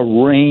such a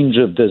range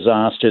of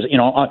disasters.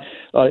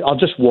 I'll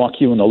just walk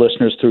you and the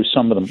listeners through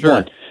some of them. Sure.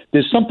 One,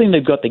 there's something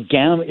they've got, the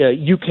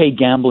UK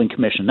Gambling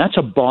Commission. That's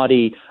a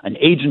body, an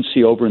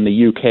agency over in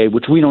the UK,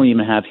 which we don't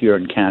even have here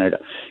in Canada.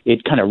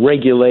 It kind of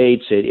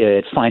regulates,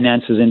 it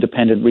finances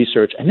independent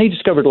research, and they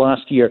discovered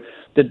last year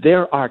that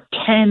there are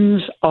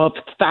tens of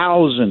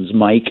thousands,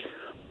 Mike,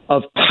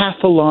 of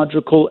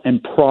pathological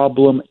and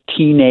problem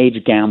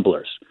teenage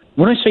gamblers.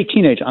 When I say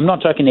teenage, I'm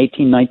not talking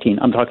 18, 19.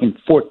 I'm talking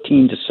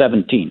 14 to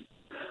 17.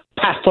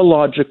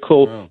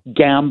 Pathological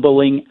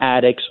gambling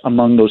addicts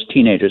among those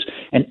teenagers.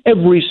 And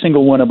every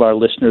single one of our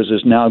listeners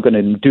is now going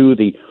to do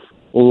the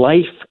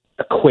life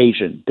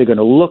equation. They're going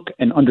to look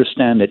and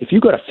understand that if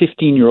you've got a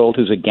 15-year-old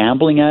who's a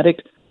gambling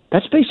addict,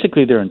 that's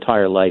basically their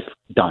entire life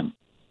done.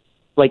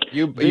 Like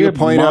their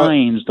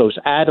minds, those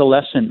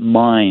adolescent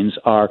minds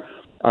are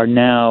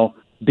now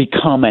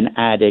become an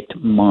addict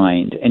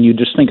mind. And you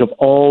just think of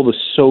all the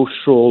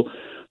social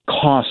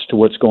cost to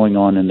what's going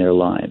on in their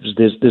lives.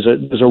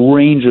 There's a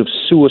range of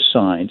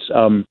suicides.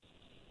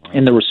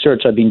 In the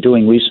research I've been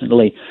doing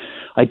recently,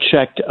 I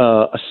checked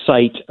a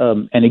site,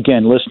 and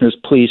again, listeners,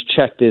 please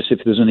check this if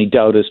there's any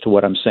doubt as to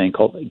what I'm saying,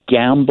 called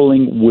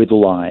Gambling with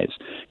Lives.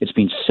 It's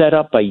been set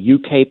up by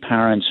UK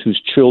parents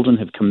whose children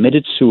have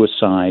committed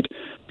suicide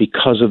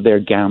because of their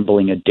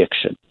gambling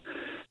addiction.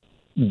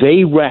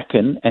 They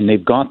reckon, and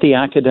they've got the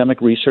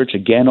academic research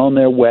again on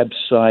their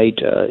website.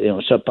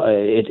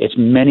 It's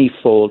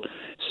manyfold,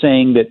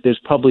 saying that there's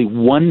probably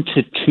 1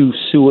 to 2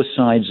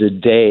 suicides a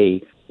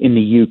day in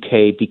the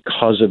UK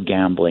because of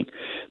gambling.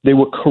 They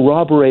were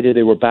corroborated,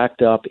 they were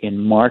backed up in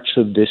March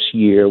of this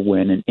year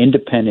when an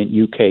independent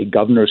UK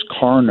governor's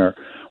coroner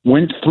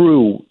went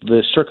through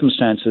the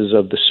circumstances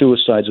of the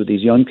suicides of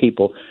these young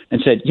people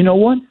and said, you know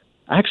what?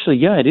 Actually,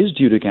 yeah, it is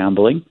due to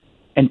gambling.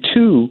 And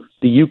 2,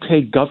 the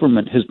UK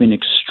government has been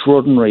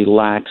extraordinarily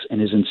lax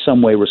and is in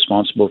some way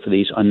responsible for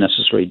these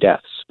unnecessary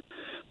deaths.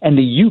 And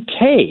the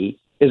UK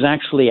is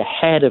actually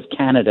ahead of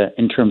Canada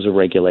in terms of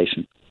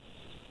regulation.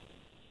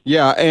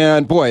 Yeah,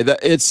 and boy,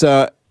 it's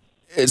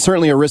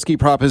certainly a risky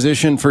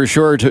proposition for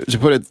sure to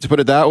put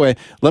it that way.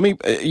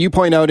 You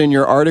point out in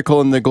your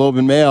article in the Globe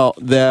and Mail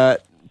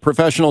that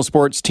professional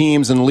sports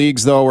teams and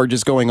leagues, though, are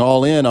just going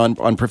all in on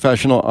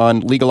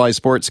legalized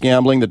sports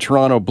gambling. The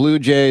Toronto Blue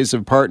Jays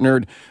have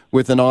partnered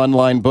with an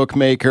online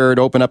bookmaker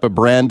to open up a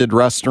branded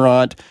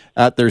restaurant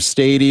at their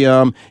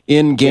stadium.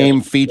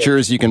 In-game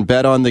features, you can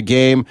bet on the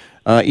game.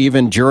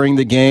 even during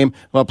the game.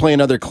 I'll play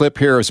another clip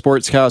here.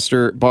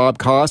 Sportscaster Bob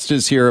Cost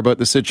is here about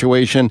the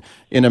situation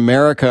in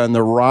America and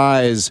the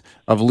rise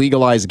of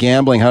legalized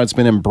gambling, how it's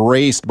been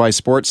embraced by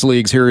sports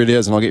leagues. Here it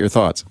is, and I'll get your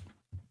thoughts.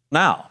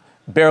 Now,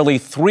 barely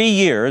 3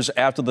 years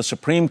after the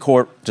Supreme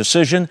Court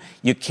decision,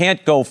 you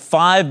can't go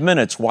 5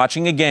 minutes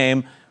watching a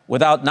game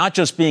without not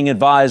just being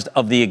advised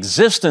of the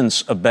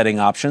existence of betting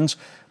options,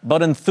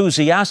 but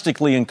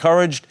enthusiastically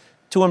encouraged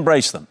to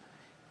embrace them.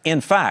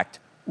 In fact,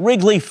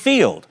 Wrigley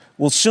Field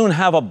will soon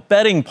have a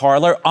betting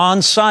parlor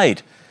on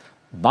site.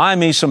 Buy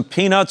me some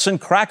peanuts and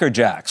Cracker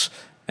Jacks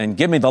and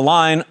give me the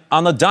line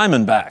on the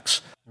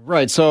Diamondbacks.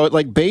 Right. So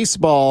like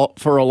baseball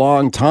for a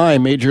long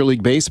time, Major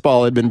League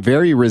Baseball had been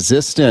very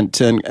resistant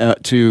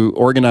to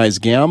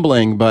organized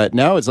gambling. But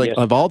now it's like,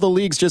 have all the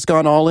leagues just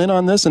gone all in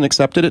on this and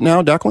accepted it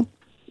now, Declan?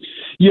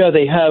 Yeah,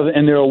 they have,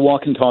 and they're a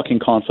walking, talking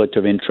conflict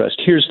of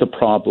interest. Here's the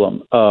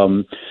problem.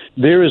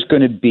 There is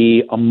going to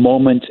be a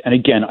moment, and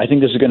again, I think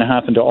this is going to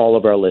happen to all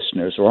of our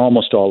listeners, or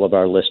almost all of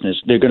our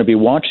listeners. They're going to be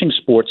watching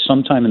sports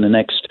sometime in the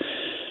next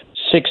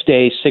 6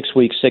 days, 6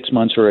 weeks, 6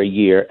 months, or a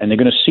year, and they're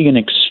going to see an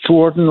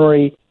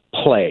extraordinary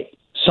play,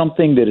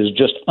 something that is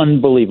just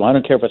unbelievable. I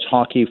don't care if it's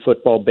hockey,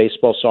 football,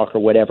 baseball, soccer,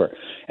 whatever.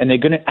 And they're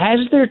going to,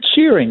 as they're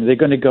cheering, they're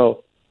going to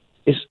go,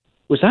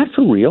 was that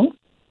for real?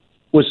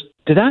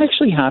 Did that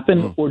actually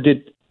happen, or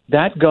did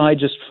that guy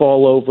just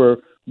fall over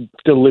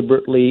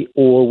deliberately,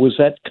 or was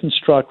that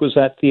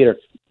theater?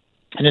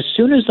 And as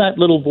soon as that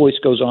little voice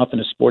goes off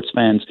in a sports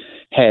fan's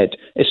head,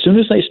 as soon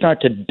as they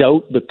start to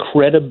doubt the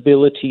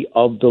credibility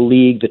of the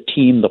league, the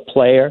team, the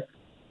player,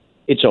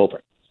 it's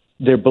over.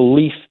 Their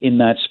belief in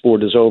that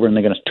sport is over, and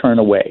they're going to turn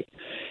away.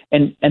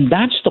 And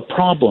that's the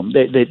problem.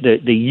 The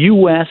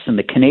U.S. and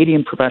the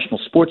Canadian professional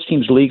sports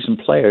teams, leagues, and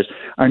players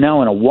are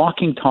now in a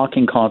walking,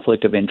 talking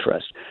conflict of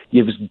interest.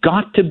 There's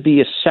got to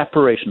be a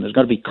separation. There's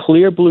got to be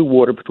clear blue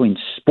water between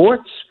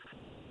sports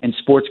and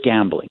sports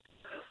gambling.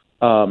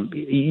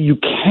 You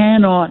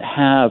cannot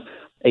have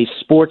a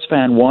sports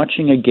fan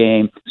watching a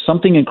game,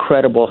 something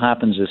incredible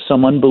happens, there's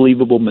some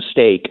unbelievable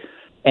mistake,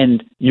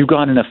 and you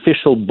got an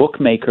official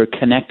bookmaker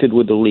connected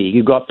with the league.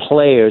 You got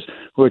players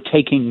who are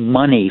taking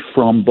money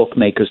from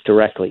bookmakers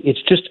directly.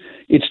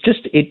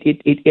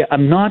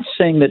 I'm not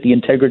saying that the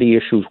integrity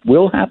issues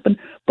will happen,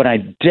 but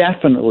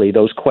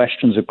those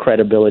questions of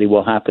credibility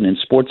will happen in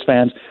sports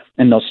fans,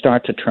 and they'll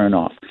start to turn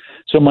off.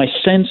 So my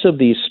sense of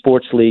these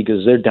sports leagues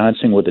is they're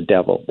dancing with the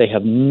devil. They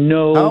have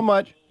no... How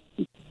much?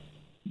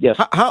 Yes.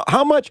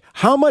 How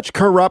much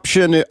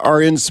corruption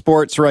are in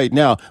sports right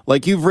now?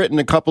 Like, you've written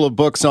a couple of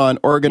books on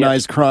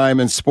organized crime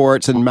in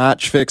sports and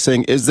match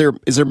fixing. Is there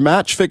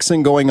match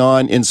fixing going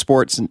on in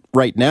sports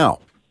right now?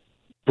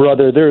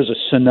 Brother, there is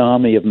a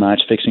tsunami of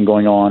match fixing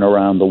going on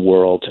around the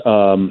world.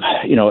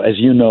 As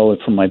you know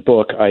from my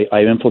book,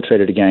 I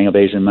infiltrated a gang of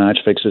Asian match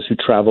fixers who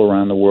travel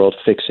around the world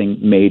fixing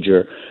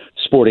major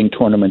sporting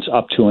tournaments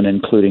up to and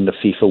including the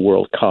FIFA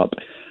World Cup.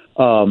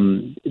 I've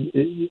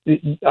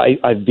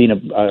been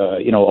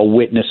a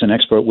witness, an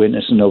expert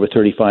witness in over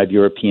 35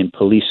 European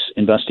police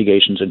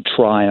investigations and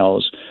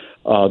trials.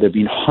 There have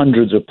been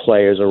hundreds of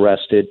players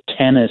arrested.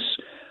 Tennis,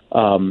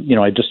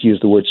 I just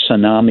used the word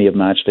tsunami of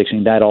match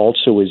fixing. That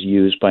also is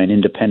used by an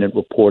independent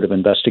report of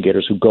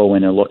investigators who go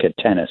in and look at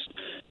tennis.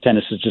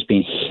 Tennis is just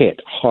being hit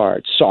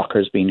hard. Soccer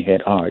is being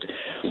hit hard.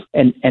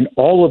 And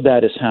all of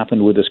that has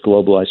happened with this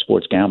globalized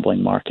sports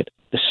gambling market.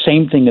 The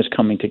same thing is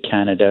coming to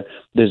Canada.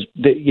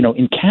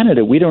 In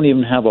Canada, we don't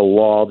even have a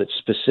law that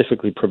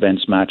specifically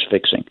prevents match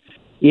fixing.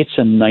 It's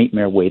a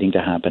nightmare waiting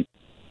to happen.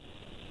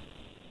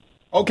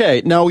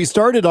 Okay, now we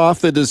started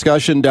off the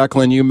discussion,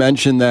 Declan. You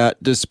mentioned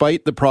that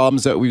despite the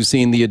problems that we've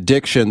seen, the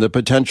addiction, the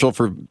potential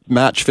for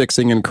match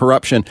fixing and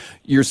corruption,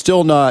 you're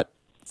still not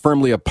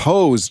firmly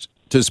opposed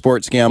to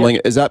sports gambling.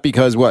 Yes. Is that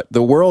because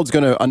the world's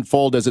going to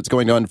unfold as it's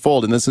going to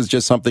unfold, and this is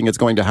just something that's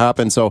going to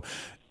happen? So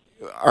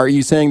are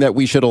you saying that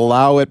we should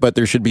allow it, but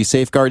there should be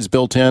safeguards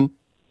built in?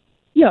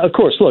 Yeah, of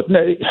course. Look,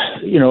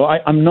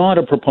 I'm not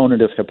a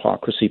proponent of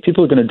hypocrisy.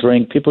 People are going to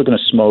drink, people are going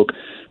to smoke,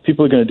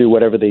 people are going to do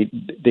whatever they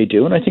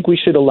do, and I think we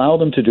should allow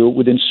them to do it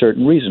within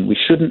certain reason. We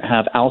shouldn't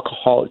have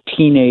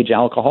teenage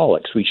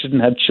alcoholics. We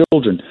shouldn't have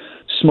children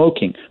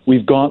smoking.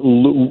 We've got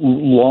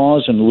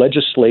laws and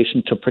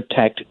legislation to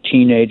protect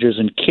teenagers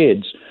and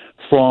kids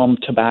from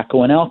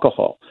tobacco and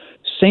alcohol.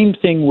 Same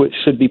thing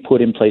should be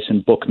put in place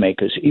in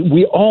bookmakers.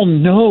 We all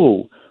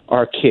know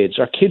our kids.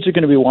 Our kids are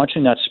going to be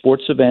watching that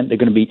sports event. They're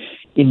going to be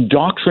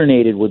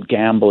indoctrinated with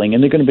gambling,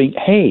 and they're going to be,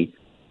 hey,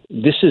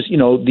 this is,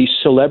 these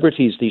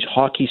celebrities, these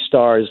hockey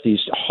stars,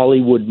 these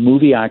Hollywood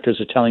movie actors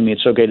are telling me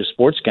it's okay to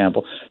sports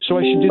gamble, so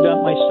I should do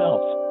that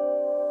myself.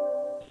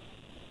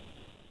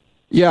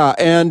 Yeah,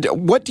 and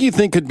what do you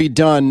think could be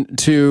done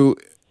to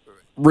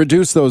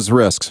reduce those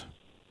risks?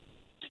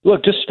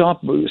 Look, just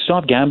stop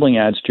gambling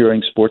ads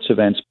during sports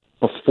events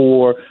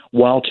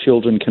while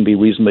children can be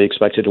reasonably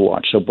expected to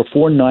watch. So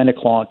before 9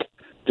 o'clock,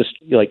 just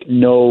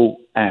no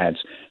ads.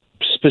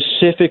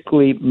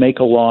 Specifically make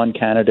a law in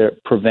Canada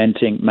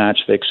preventing match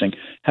fixing.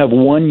 Have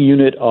one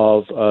unit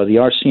of the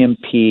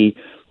RCMP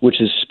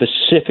which is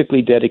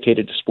specifically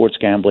dedicated to sports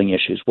gambling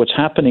issues. What's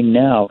happening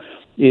now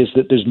is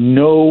that there's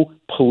no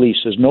police,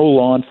 there's no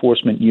law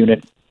enforcement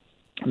unit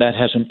that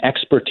has an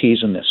expertise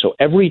in this. So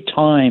every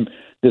time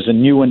there's a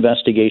new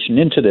investigation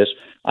into this,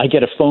 I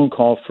get a phone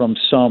call from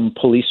some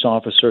police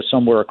officer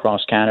somewhere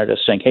across Canada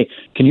saying, hey,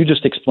 can you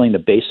just explain the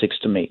basics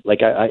to me?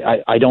 Like,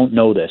 I don't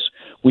know this.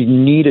 We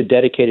need a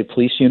dedicated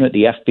police unit.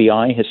 The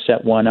FBI has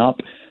set one up.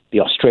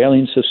 The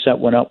Australians have set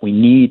one up. We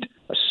need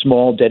a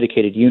small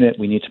dedicated unit.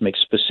 We need to make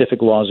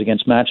specific laws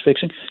against match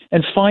fixing.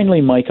 And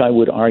finally, Mike, I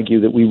would argue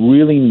that we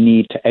really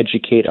need to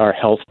educate our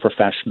health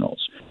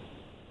professionals.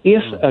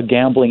 If a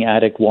gambling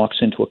addict walks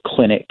into a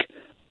clinic,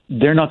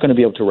 they're not going to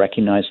be able to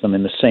recognize them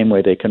in the same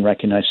way they can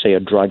recognize, say, a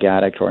drug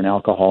addict or an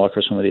alcoholic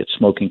or somebody that's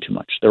smoking too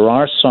much. There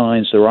are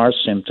signs, there are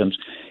symptoms,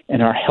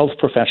 and our health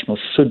professionals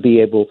should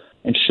be able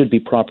and should be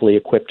properly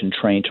equipped and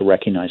trained to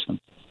recognize them.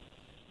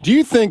 Do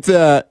you think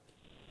that,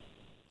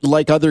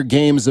 like other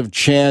games of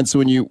chance,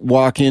 when you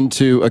walk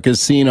into a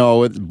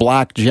casino with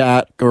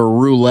blackjack or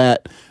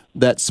roulette,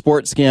 that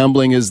sports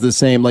gambling is the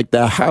same, like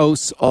the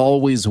house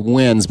always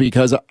wins?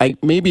 Because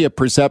maybe a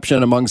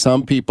perception among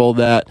some people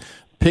that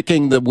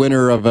picking the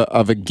winner of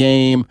a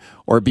game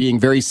or being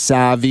very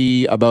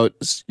savvy about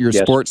your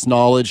sports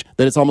knowledge,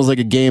 that it's almost like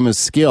a game of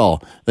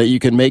skill, that you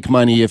can make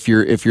money if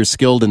you're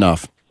skilled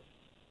enough.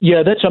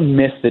 Yeah, that's a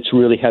myth that's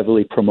really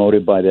heavily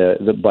promoted by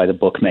the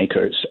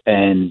bookmakers.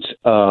 And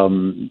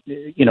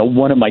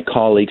one of my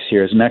colleagues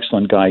here is an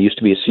excellent guy. Used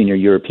to be a senior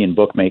European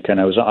bookmaker,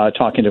 and I was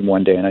talking to him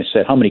one day, and I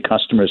said, "How many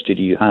customers did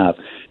you have?"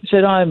 He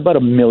said, "I'm about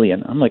 1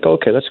 million." I'm like,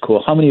 "Okay, that's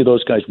cool. How many of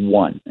those guys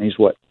won?" And he's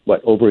what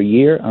over a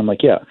year? I'm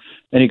like, "Yeah."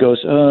 And he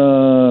goes,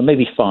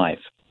 "Maybe 5."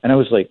 And I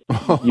was like,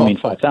 "You mean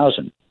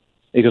 5,000?"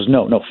 He goes,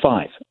 "No,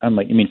 5." I'm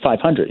like, "You mean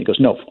 500?" He goes,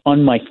 "No,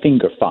 on my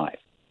finger, 5."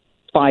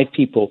 5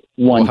 people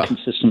won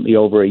consistently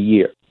over a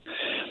year.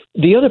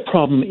 The other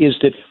problem is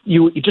that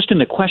you just in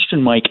the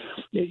question, Mike,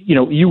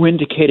 you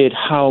indicated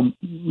how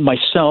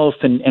myself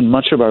and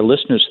much of our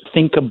listeners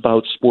think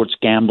about sports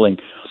gambling,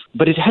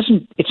 but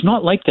it's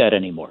not like that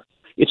anymore.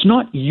 It's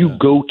not you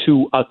go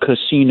to a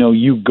casino,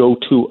 you go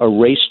to a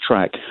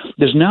racetrack.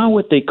 There's now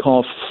what they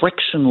call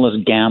frictionless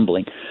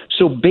gambling.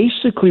 So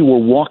basically we're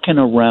walking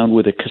around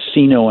with a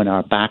casino in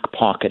our back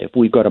pocket if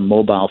we've got a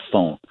mobile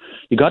phone.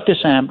 You got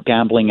this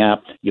gambling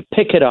app, you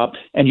pick it up,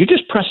 and you're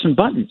just pressing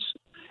buttons.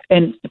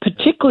 And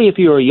particularly if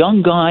you're a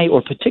young guy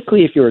or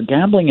particularly if you're a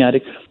gambling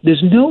addict,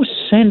 there's no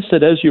sense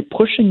that as you're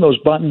pushing those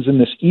buttons in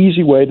this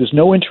easy way, there's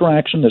no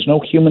interaction, there's no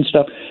human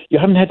stuff, you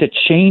haven't had to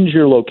change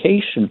your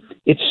location.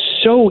 It's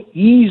so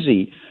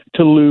easy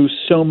to lose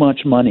so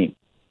much money.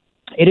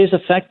 It is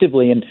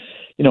effectively, and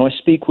I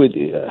speak with,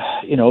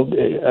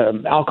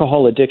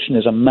 alcohol addiction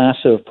is a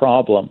massive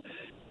problem.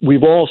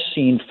 We've all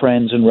seen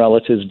friends and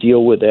relatives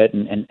deal with it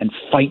and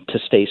fight to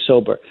stay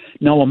sober.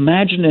 Now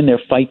imagine in their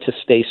fight to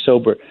stay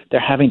sober, they're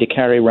having to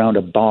carry around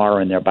a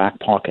bar in their back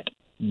pocket.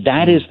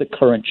 That is the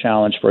current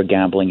challenge for a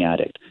gambling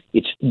addict.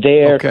 It's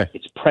there,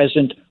 It's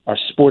present. Our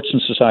sports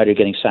and society are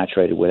getting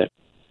saturated with it.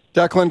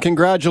 Declan,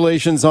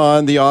 congratulations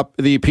on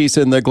the piece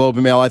in the Globe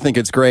and Mail. I think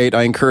it's great.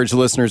 I encourage the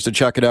listeners to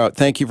check it out.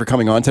 Thank you for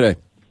coming on today.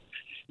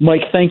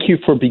 Mike, thank you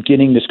for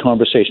beginning this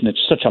conversation.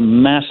 It's such a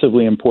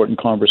massively important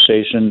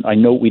conversation. I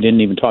know we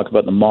didn't even talk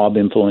about the mob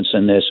influence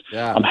in this.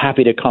 Yeah. I'm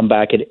happy to come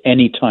back at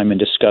any time and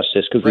discuss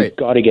this because we've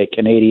got to get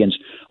Canadians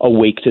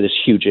awake to this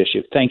huge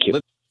issue. Thank you.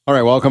 All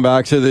right, welcome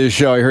back to the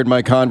show. I heard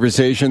my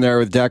conversation there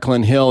with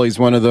Declan Hill. He's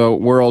one of the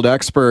world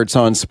experts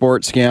on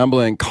sports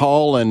gambling.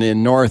 Colin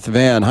in North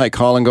Van. Hi,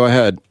 Colin, go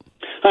ahead.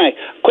 Hi.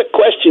 Quick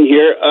question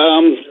here.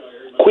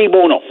 Cui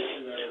bono?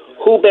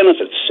 Who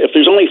benefits? If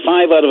there's only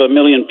 5 out of 1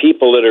 million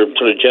people that are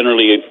sort of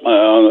generally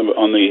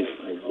on the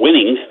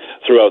winning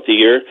throughout the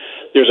year,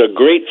 there's a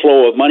great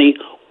flow of money.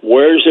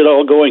 Where's it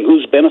all going?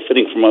 Who's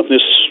benefiting from all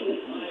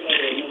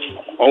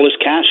this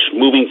cash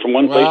moving from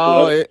one place to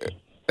another?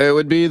 It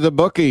would be the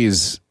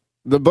bookies.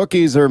 The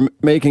bookies are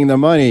making the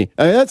money.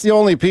 I mean, that's the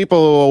only people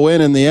who will win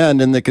in the end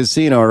in the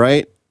casino,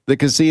 right? The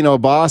casino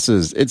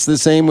bosses. It's the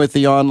same with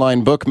the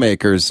online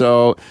bookmakers.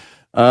 So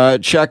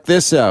check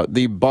this out.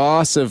 The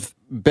boss of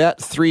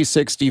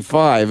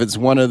Bet365. It's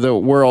one of the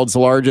world's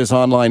largest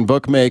online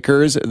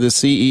bookmakers. The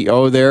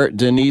CEO there,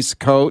 Denise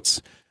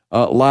Coates,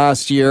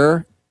 last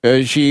year,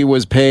 she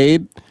was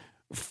paid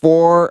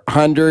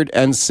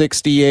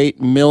 £468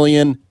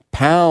 million,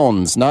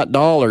 not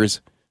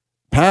dollars,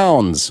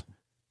 pounds.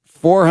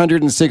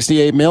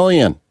 $468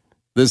 million.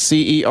 The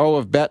CEO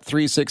of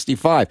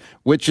Bet365,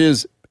 which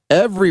is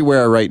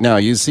everywhere right now.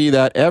 You see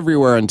that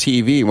everywhere on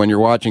TV when you're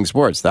watching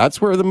sports. That's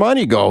where the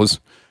money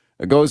goes.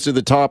 It goes to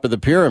the top of the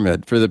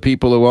pyramid for the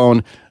people who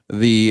own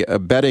the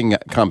betting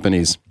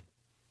companies.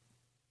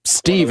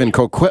 Steve in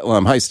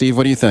Coquitlam. Hi, Steve.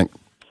 What do you think?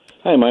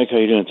 Hi, Mike. How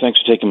you doing? Thanks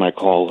for taking my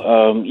call.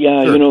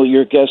 Sure.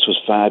 Your guest was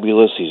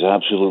fabulous. He's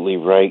absolutely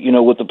right.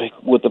 With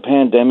the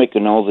pandemic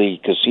and all the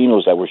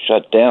casinos that were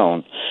shut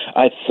down,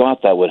 I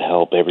thought that would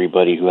help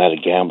everybody who had a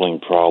gambling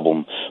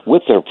problem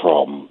with their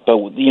problem. But,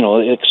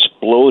 it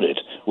exploded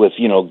with,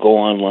 go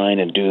online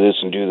and do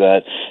this and do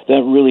that.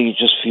 That really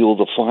just fueled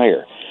the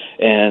fire.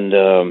 And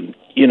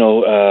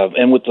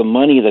and with the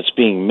money that's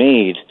being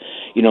made,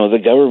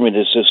 the government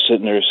is just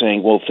sitting there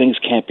saying, well, things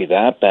can't be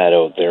that bad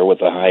out there with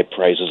the high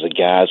prices of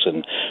gas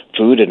and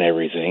food and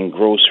everything,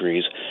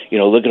 groceries.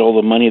 Look at all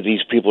the money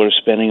these people are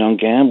spending on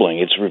gambling.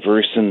 It's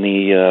reversing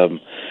the,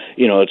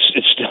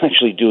 it's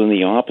actually doing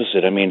the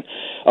opposite. I mean,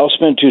 I'll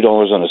spend $2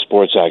 on a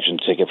sports action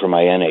ticket for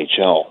my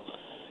NHL.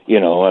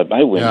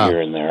 I win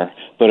here and there.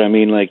 But I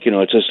mean,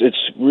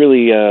 it's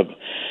really,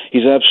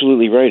 he's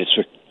absolutely right.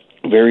 It's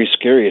very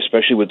scary,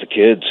 especially with the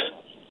kids.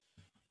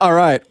 All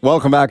right.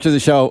 Welcome back to the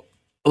show.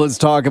 Let's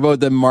talk about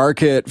the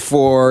market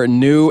for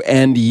new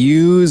and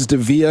used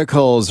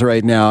vehicles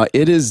right now.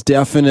 It is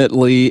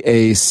definitely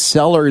a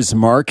seller's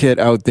market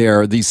out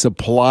there. The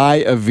supply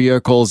of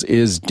vehicles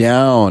is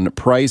down.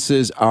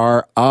 Prices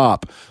are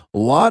up. A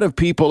lot of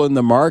people in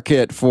the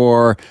market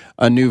for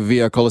a new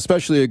vehicle,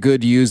 especially a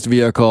good used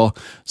vehicle.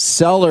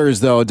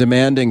 Sellers, though,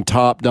 demanding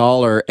top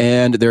dollar,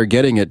 and they're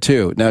getting it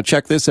too. Now,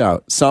 check this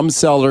out. Some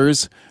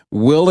sellers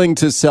willing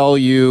to sell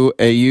you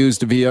a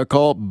used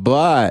vehicle,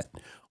 but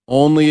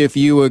only if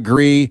you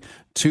agree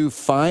to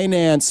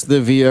finance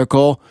the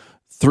vehicle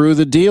through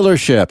the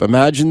dealership.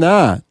 Imagine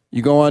that.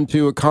 You go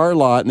onto a car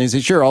lot and they say,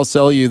 sure, I'll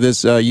sell you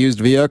this used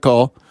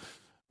vehicle,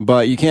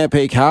 but you can't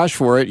pay cash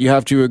for it. You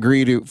have to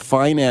agree to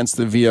finance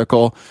the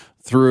vehicle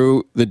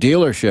through the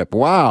dealership.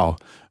 Wow.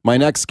 My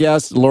next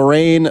guest,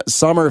 Lorraine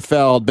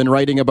Sommerfeld, been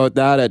writing about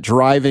that at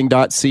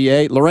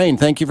driving.ca. Lorraine,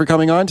 thank you for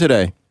coming on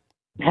today.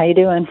 How you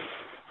doing?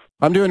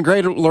 I'm doing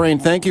great, Lorraine.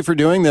 Thank you for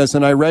doing this.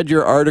 And I read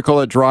your article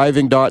at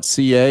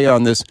driving.ca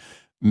on this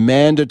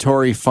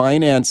mandatory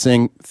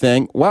financing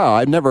thing. Wow,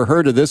 I've never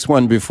heard of this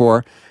one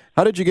before.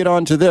 How did you get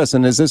onto this?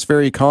 And is this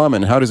very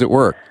common? How does it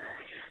work?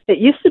 It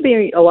used to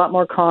be a lot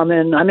more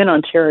common. I'm in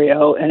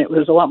Ontario, and it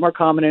was a lot more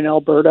common in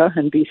Alberta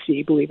and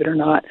BC, believe it or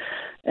not.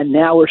 And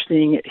now we're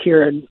seeing it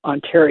here in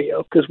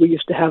Ontario because we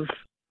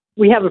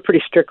have a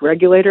pretty strict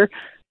regulator,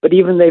 but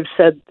even they've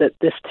said that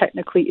this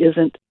technically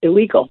isn't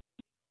illegal.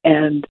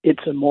 And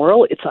it's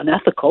immoral, it's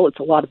unethical, it's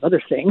a lot of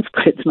other things,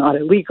 but it's not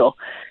illegal.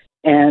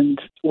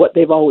 And what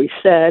they've always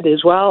said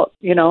is, well,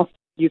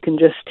 you can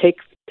just take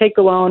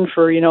a loan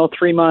for,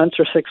 3 months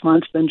or 6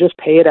 months, then just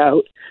pay it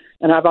out.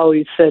 And I've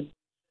always said,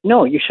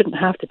 no, you shouldn't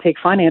have to take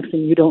financing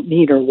you don't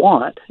need or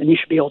want, and you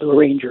should be able to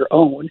arrange your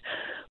own.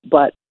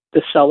 But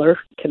the seller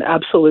can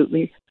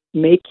absolutely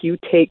make you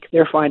take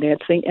their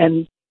financing,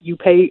 and you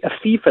pay a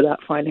fee for that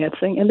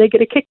financing, and they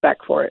get a kickback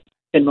for it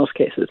in most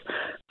cases.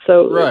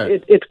 So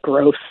it's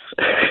gross.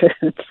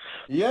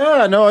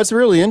 Yeah, no, it's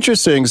really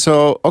interesting.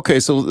 So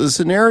the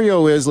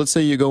scenario is, let's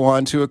say you go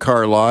onto a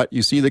car lot,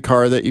 you see the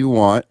car that you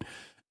want,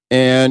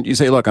 and you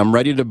say, look, I'm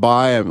ready to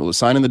buy, I'm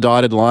signing the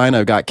dotted line,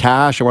 I've got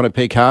cash, I want to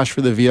pay cash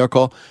for the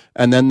vehicle.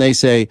 And then they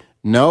say,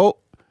 no,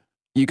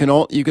 you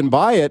can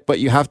buy it, but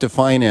you have to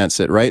finance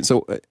it, right?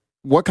 So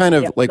what kind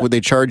of, would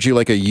they charge you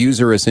like a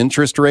usurious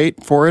interest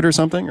rate for it or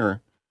something,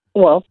 or?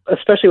 Well,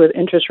 especially with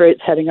interest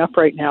rates heading up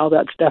right now,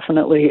 that's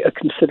definitely a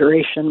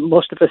consideration.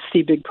 Most of us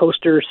see big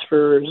posters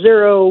for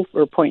 0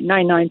 or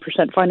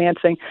 0.99%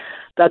 financing.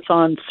 That's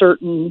on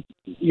certain,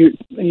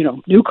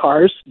 new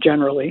cars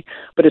generally,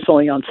 but it's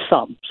only on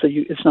some. So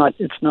it's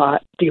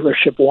not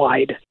dealership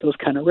wide, those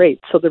kind of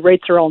rates. So the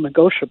rates are all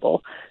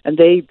negotiable, and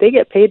they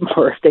get paid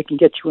more if they can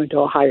get you into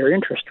a higher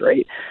interest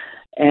rate.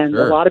 And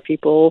a lot of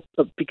people,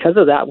 because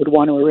of that, would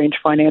want to arrange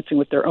financing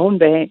with their own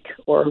bank,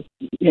 or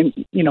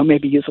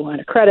maybe use a line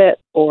of credit,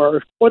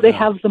 or they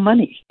have the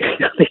money.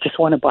 They just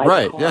want to buy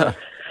the car.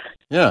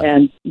 Yeah.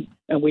 And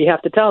we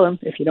have to tell them,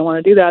 if you don't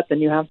want to do that, then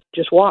you have to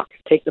just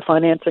take the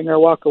financing or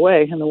walk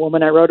away. And the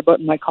woman I wrote about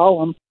in my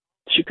column,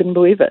 she couldn't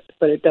believe it,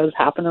 but it does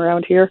happen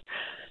around here.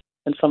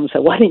 And someone said,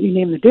 "Why didn't you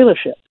name the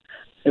dealership?"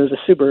 It was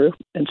a Subaru,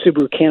 and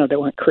Subaru Canada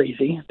went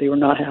crazy. They were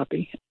not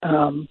happy.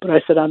 But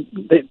I said,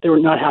 they were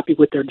not happy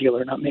with their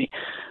dealer, not me.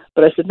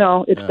 But I said,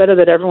 no, it's better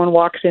that everyone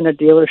walks in a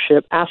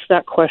dealership, ask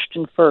that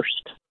question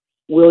first.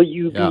 Will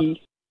you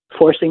be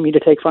forcing me to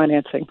take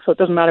financing? So it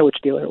doesn't matter which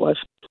dealer it was.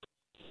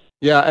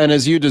 Yeah, and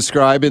as you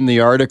describe in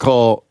the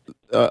article,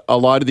 a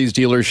lot of these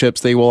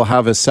dealerships, they will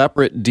have a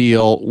separate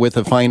deal with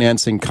a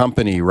financing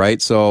company,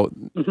 right? So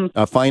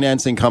a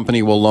financing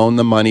company will loan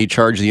the money,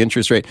 charge the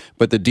interest rate,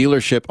 but the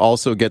dealership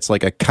also gets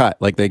like a cut,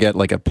 like they get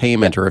like a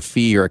payment or a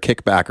fee or a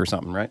kickback or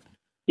something, right?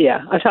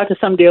 Yeah, I've talked to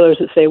some dealers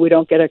that say we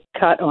don't get a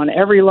cut on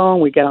every loan.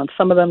 We get on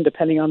some of them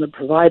depending on the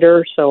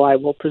provider, so I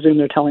will presume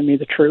they're telling me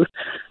the truth.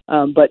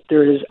 But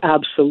there is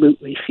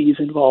absolutely fees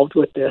involved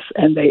with this,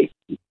 and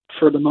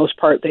for the most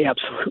part, they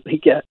absolutely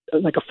get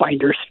like a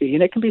finder's fee,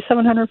 and it can be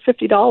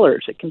 $750.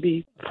 It can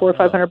be $400 or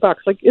 $500.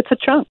 Like, it's a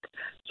chunk,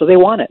 so they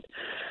want it.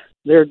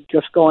 They're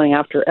just going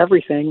after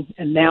everything,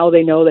 and now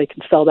they know they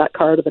can sell that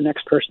car to the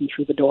next person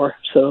through the door.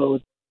 So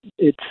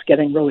it's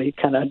getting really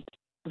kind of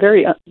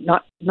very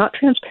not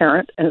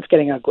transparent, and it's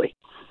getting ugly.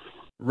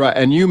 Right,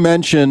 and you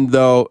mentioned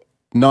though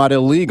not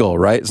illegal,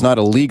 right? It's not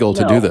illegal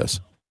to do this.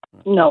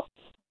 No.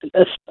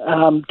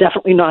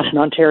 Definitely not in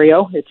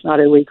Ontario. It's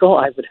not illegal.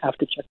 I would have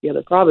to check the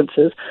other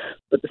provinces.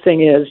 But the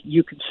thing is,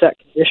 you can set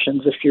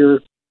conditions if you're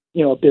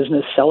a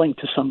business selling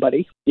to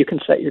somebody. You can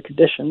set your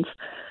conditions,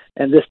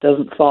 and this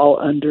doesn't fall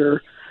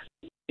under,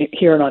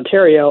 here in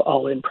Ontario,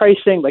 all-in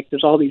pricing. Like,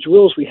 there's all these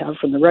rules we have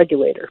from the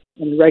regulator,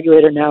 and the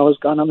regulator now has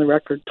gone on the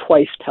record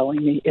twice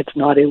telling me it's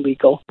not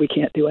illegal. We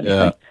can't do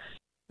anything.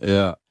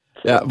 Yeah.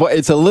 Yeah, but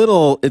it's a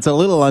little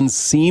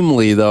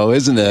unseemly, though,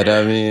 isn't it?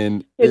 I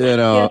mean, it's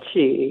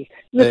sketchy.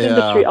 This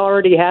industry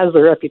already has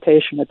the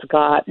reputation it's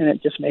got, and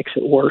it just makes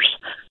it worse.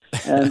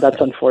 And that's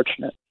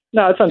unfortunate.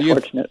 No, it's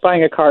unfortunate.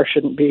 Buying a car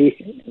shouldn't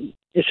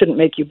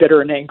make you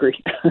bitter and angry.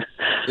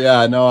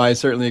 Yeah, no, I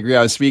certainly agree.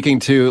 I was speaking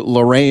to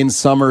Lorraine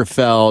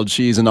Sommerfeld.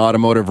 She's an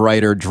automotive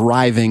writer,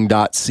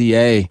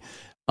 driving.ca.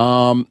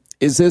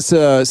 Is this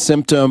a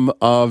symptom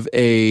of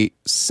a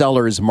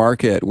seller's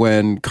market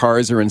when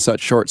cars are in such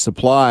short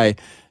supply?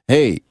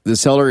 Hey, the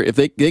seller, if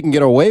they can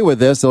get away with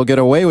this, they'll get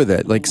away with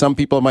it. Like, some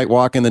people might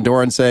walk in the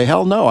door and say,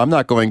 hell no, I'm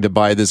not going to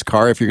buy this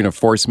car. If you're going to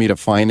force me to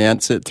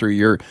finance it through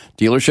your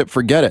dealership,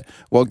 forget it.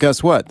 Well,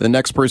 guess what? The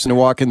next person to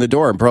walk in the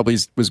door and probably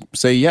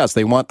say yes,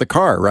 they want the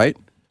car, right?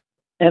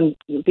 And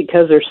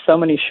because there's so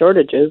many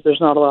shortages,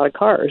 there's not a lot of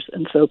cars.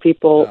 And so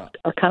people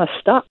are kind of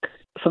stuck.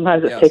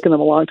 Sometimes it's taken them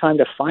a long time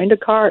to find a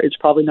car. It's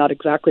probably not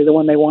exactly the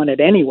one they wanted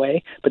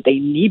anyway, but they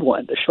need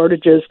one. The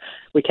shortages,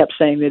 we kept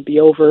saying they'd be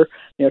over,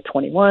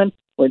 21,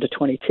 we're into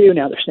 22.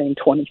 Now they're saying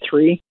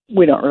 23.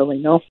 We don't really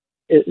know.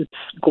 It's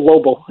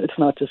global. It's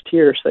not just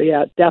here. So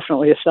yeah,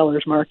 definitely a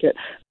seller's market.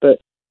 But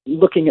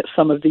looking at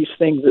some of these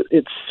things,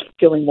 it's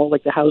feeling more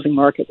like the housing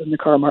market than the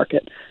car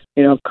market.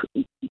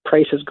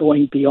 Prices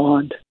going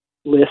beyond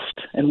list,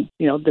 and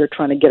they're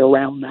trying to get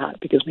around that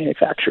because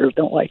manufacturers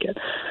don't like it.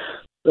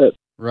 But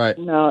right.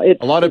 No,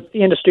 the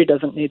industry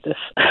doesn't need this.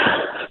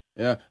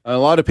 Yeah, a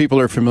lot of people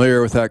are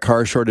familiar with that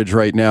car shortage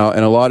right now,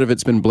 and a lot of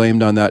it's been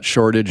blamed on that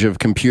shortage of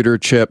computer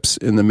chips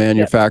in the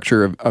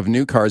manufacture of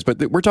new cars. But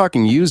we're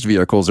talking used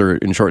vehicles are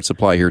in short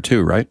supply here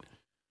too, right?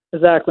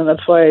 Exactly, and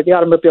that's why the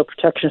Automobile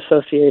Protection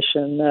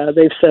Association,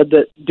 they've said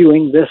that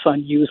doing this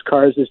on used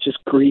cars is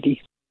just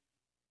greedy.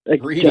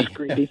 Just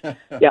greedy.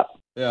 Yeah.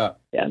 Yeah.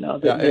 Yeah. No.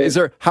 Is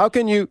there? How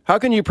can you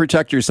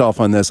protect yourself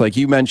on this? Like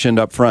you mentioned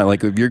up front,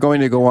 like if you're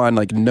going to go on,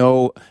 like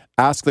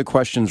ask the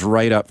questions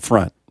right up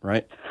front,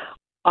 right?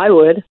 I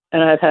would,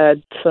 and I've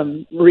had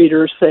some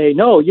readers say,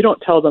 no, you don't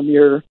tell them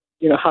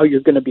how you're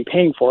going to be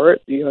paying for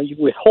it. You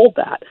withhold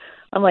that.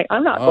 I'm like,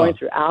 I'm not going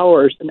through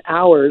hours and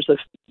hours of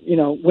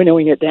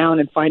winnowing it down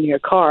and finding a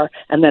car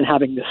and then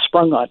having this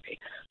sprung on me.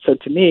 So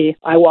to me,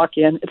 I walk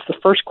in, it's the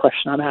first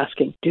question I'm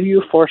asking: do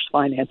you force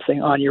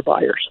financing on your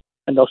buyers?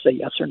 And they'll say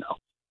yes or no.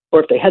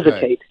 Or if they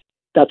hesitate,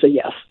 that's a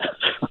yes.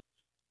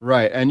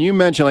 Right. And you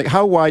mentioned, like,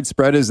 how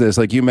widespread is this?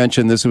 Like you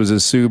mentioned this was a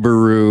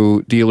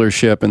Subaru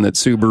dealership and that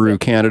Subaru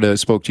Canada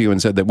spoke to you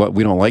and said that,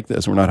 we don't like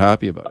this. We're not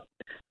happy about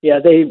it. Yeah,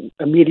 they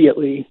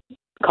immediately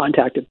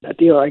contacted that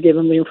dealer. I gave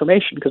them the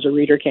information because a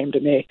reader came to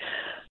me.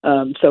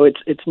 So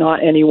it's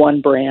not any one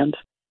brand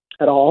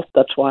at all.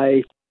 That's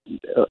why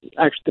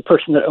actually the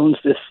person that owns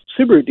this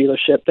Subaru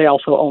dealership, they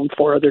also own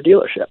 4 other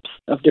dealerships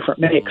of different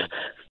makes.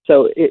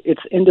 So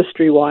it's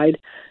industry-wide,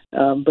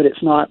 but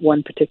it's not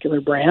one particular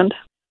brand,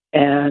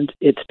 and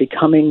it's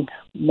becoming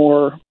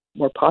more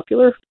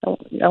popular,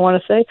 I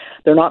want to say.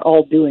 They're not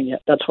all doing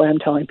it. That's why I'm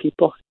telling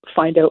people,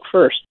 find out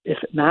first if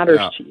it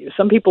matters to you.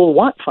 Some people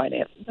want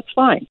financing. That's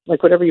fine.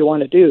 Like, whatever you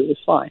want to do is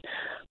fine.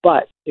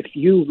 But if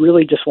you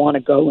really just want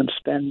to go and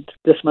spend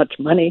this much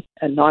money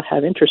and not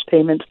have interest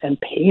payments and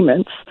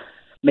payments,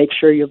 make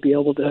sure you'll be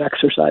able to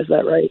exercise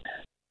that right.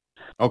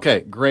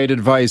 Okay, great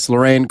advice,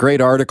 Lorraine. Great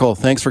article.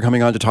 Thanks for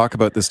coming on to talk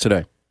about this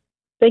today.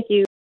 Thank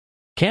you.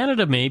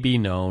 Canada may be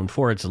known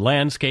for its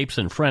landscapes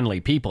and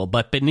friendly people,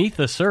 but beneath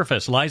the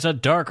surface lies a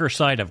darker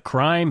side of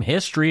crime,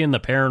 history, and the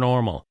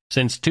paranormal.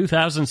 Since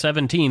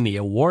 2017, the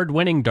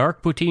award-winning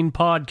Dark Poutine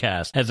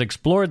podcast has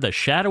explored the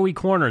shadowy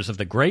corners of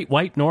the Great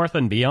White North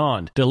and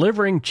beyond,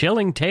 delivering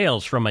chilling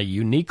tales from a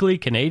uniquely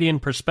Canadian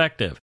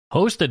perspective.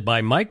 Hosted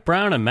by Mike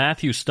Brown and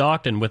Matthew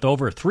Stockton with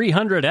over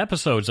 300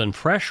 episodes and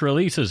fresh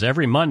releases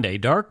every Monday,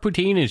 Dark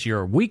Poutine is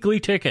your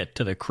weekly ticket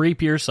to the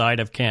creepier side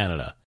of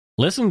Canada.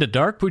 Listen to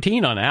Dark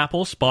Poutine on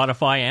Apple,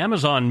 Spotify,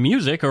 Amazon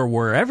Music, or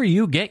wherever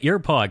you get your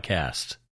podcasts.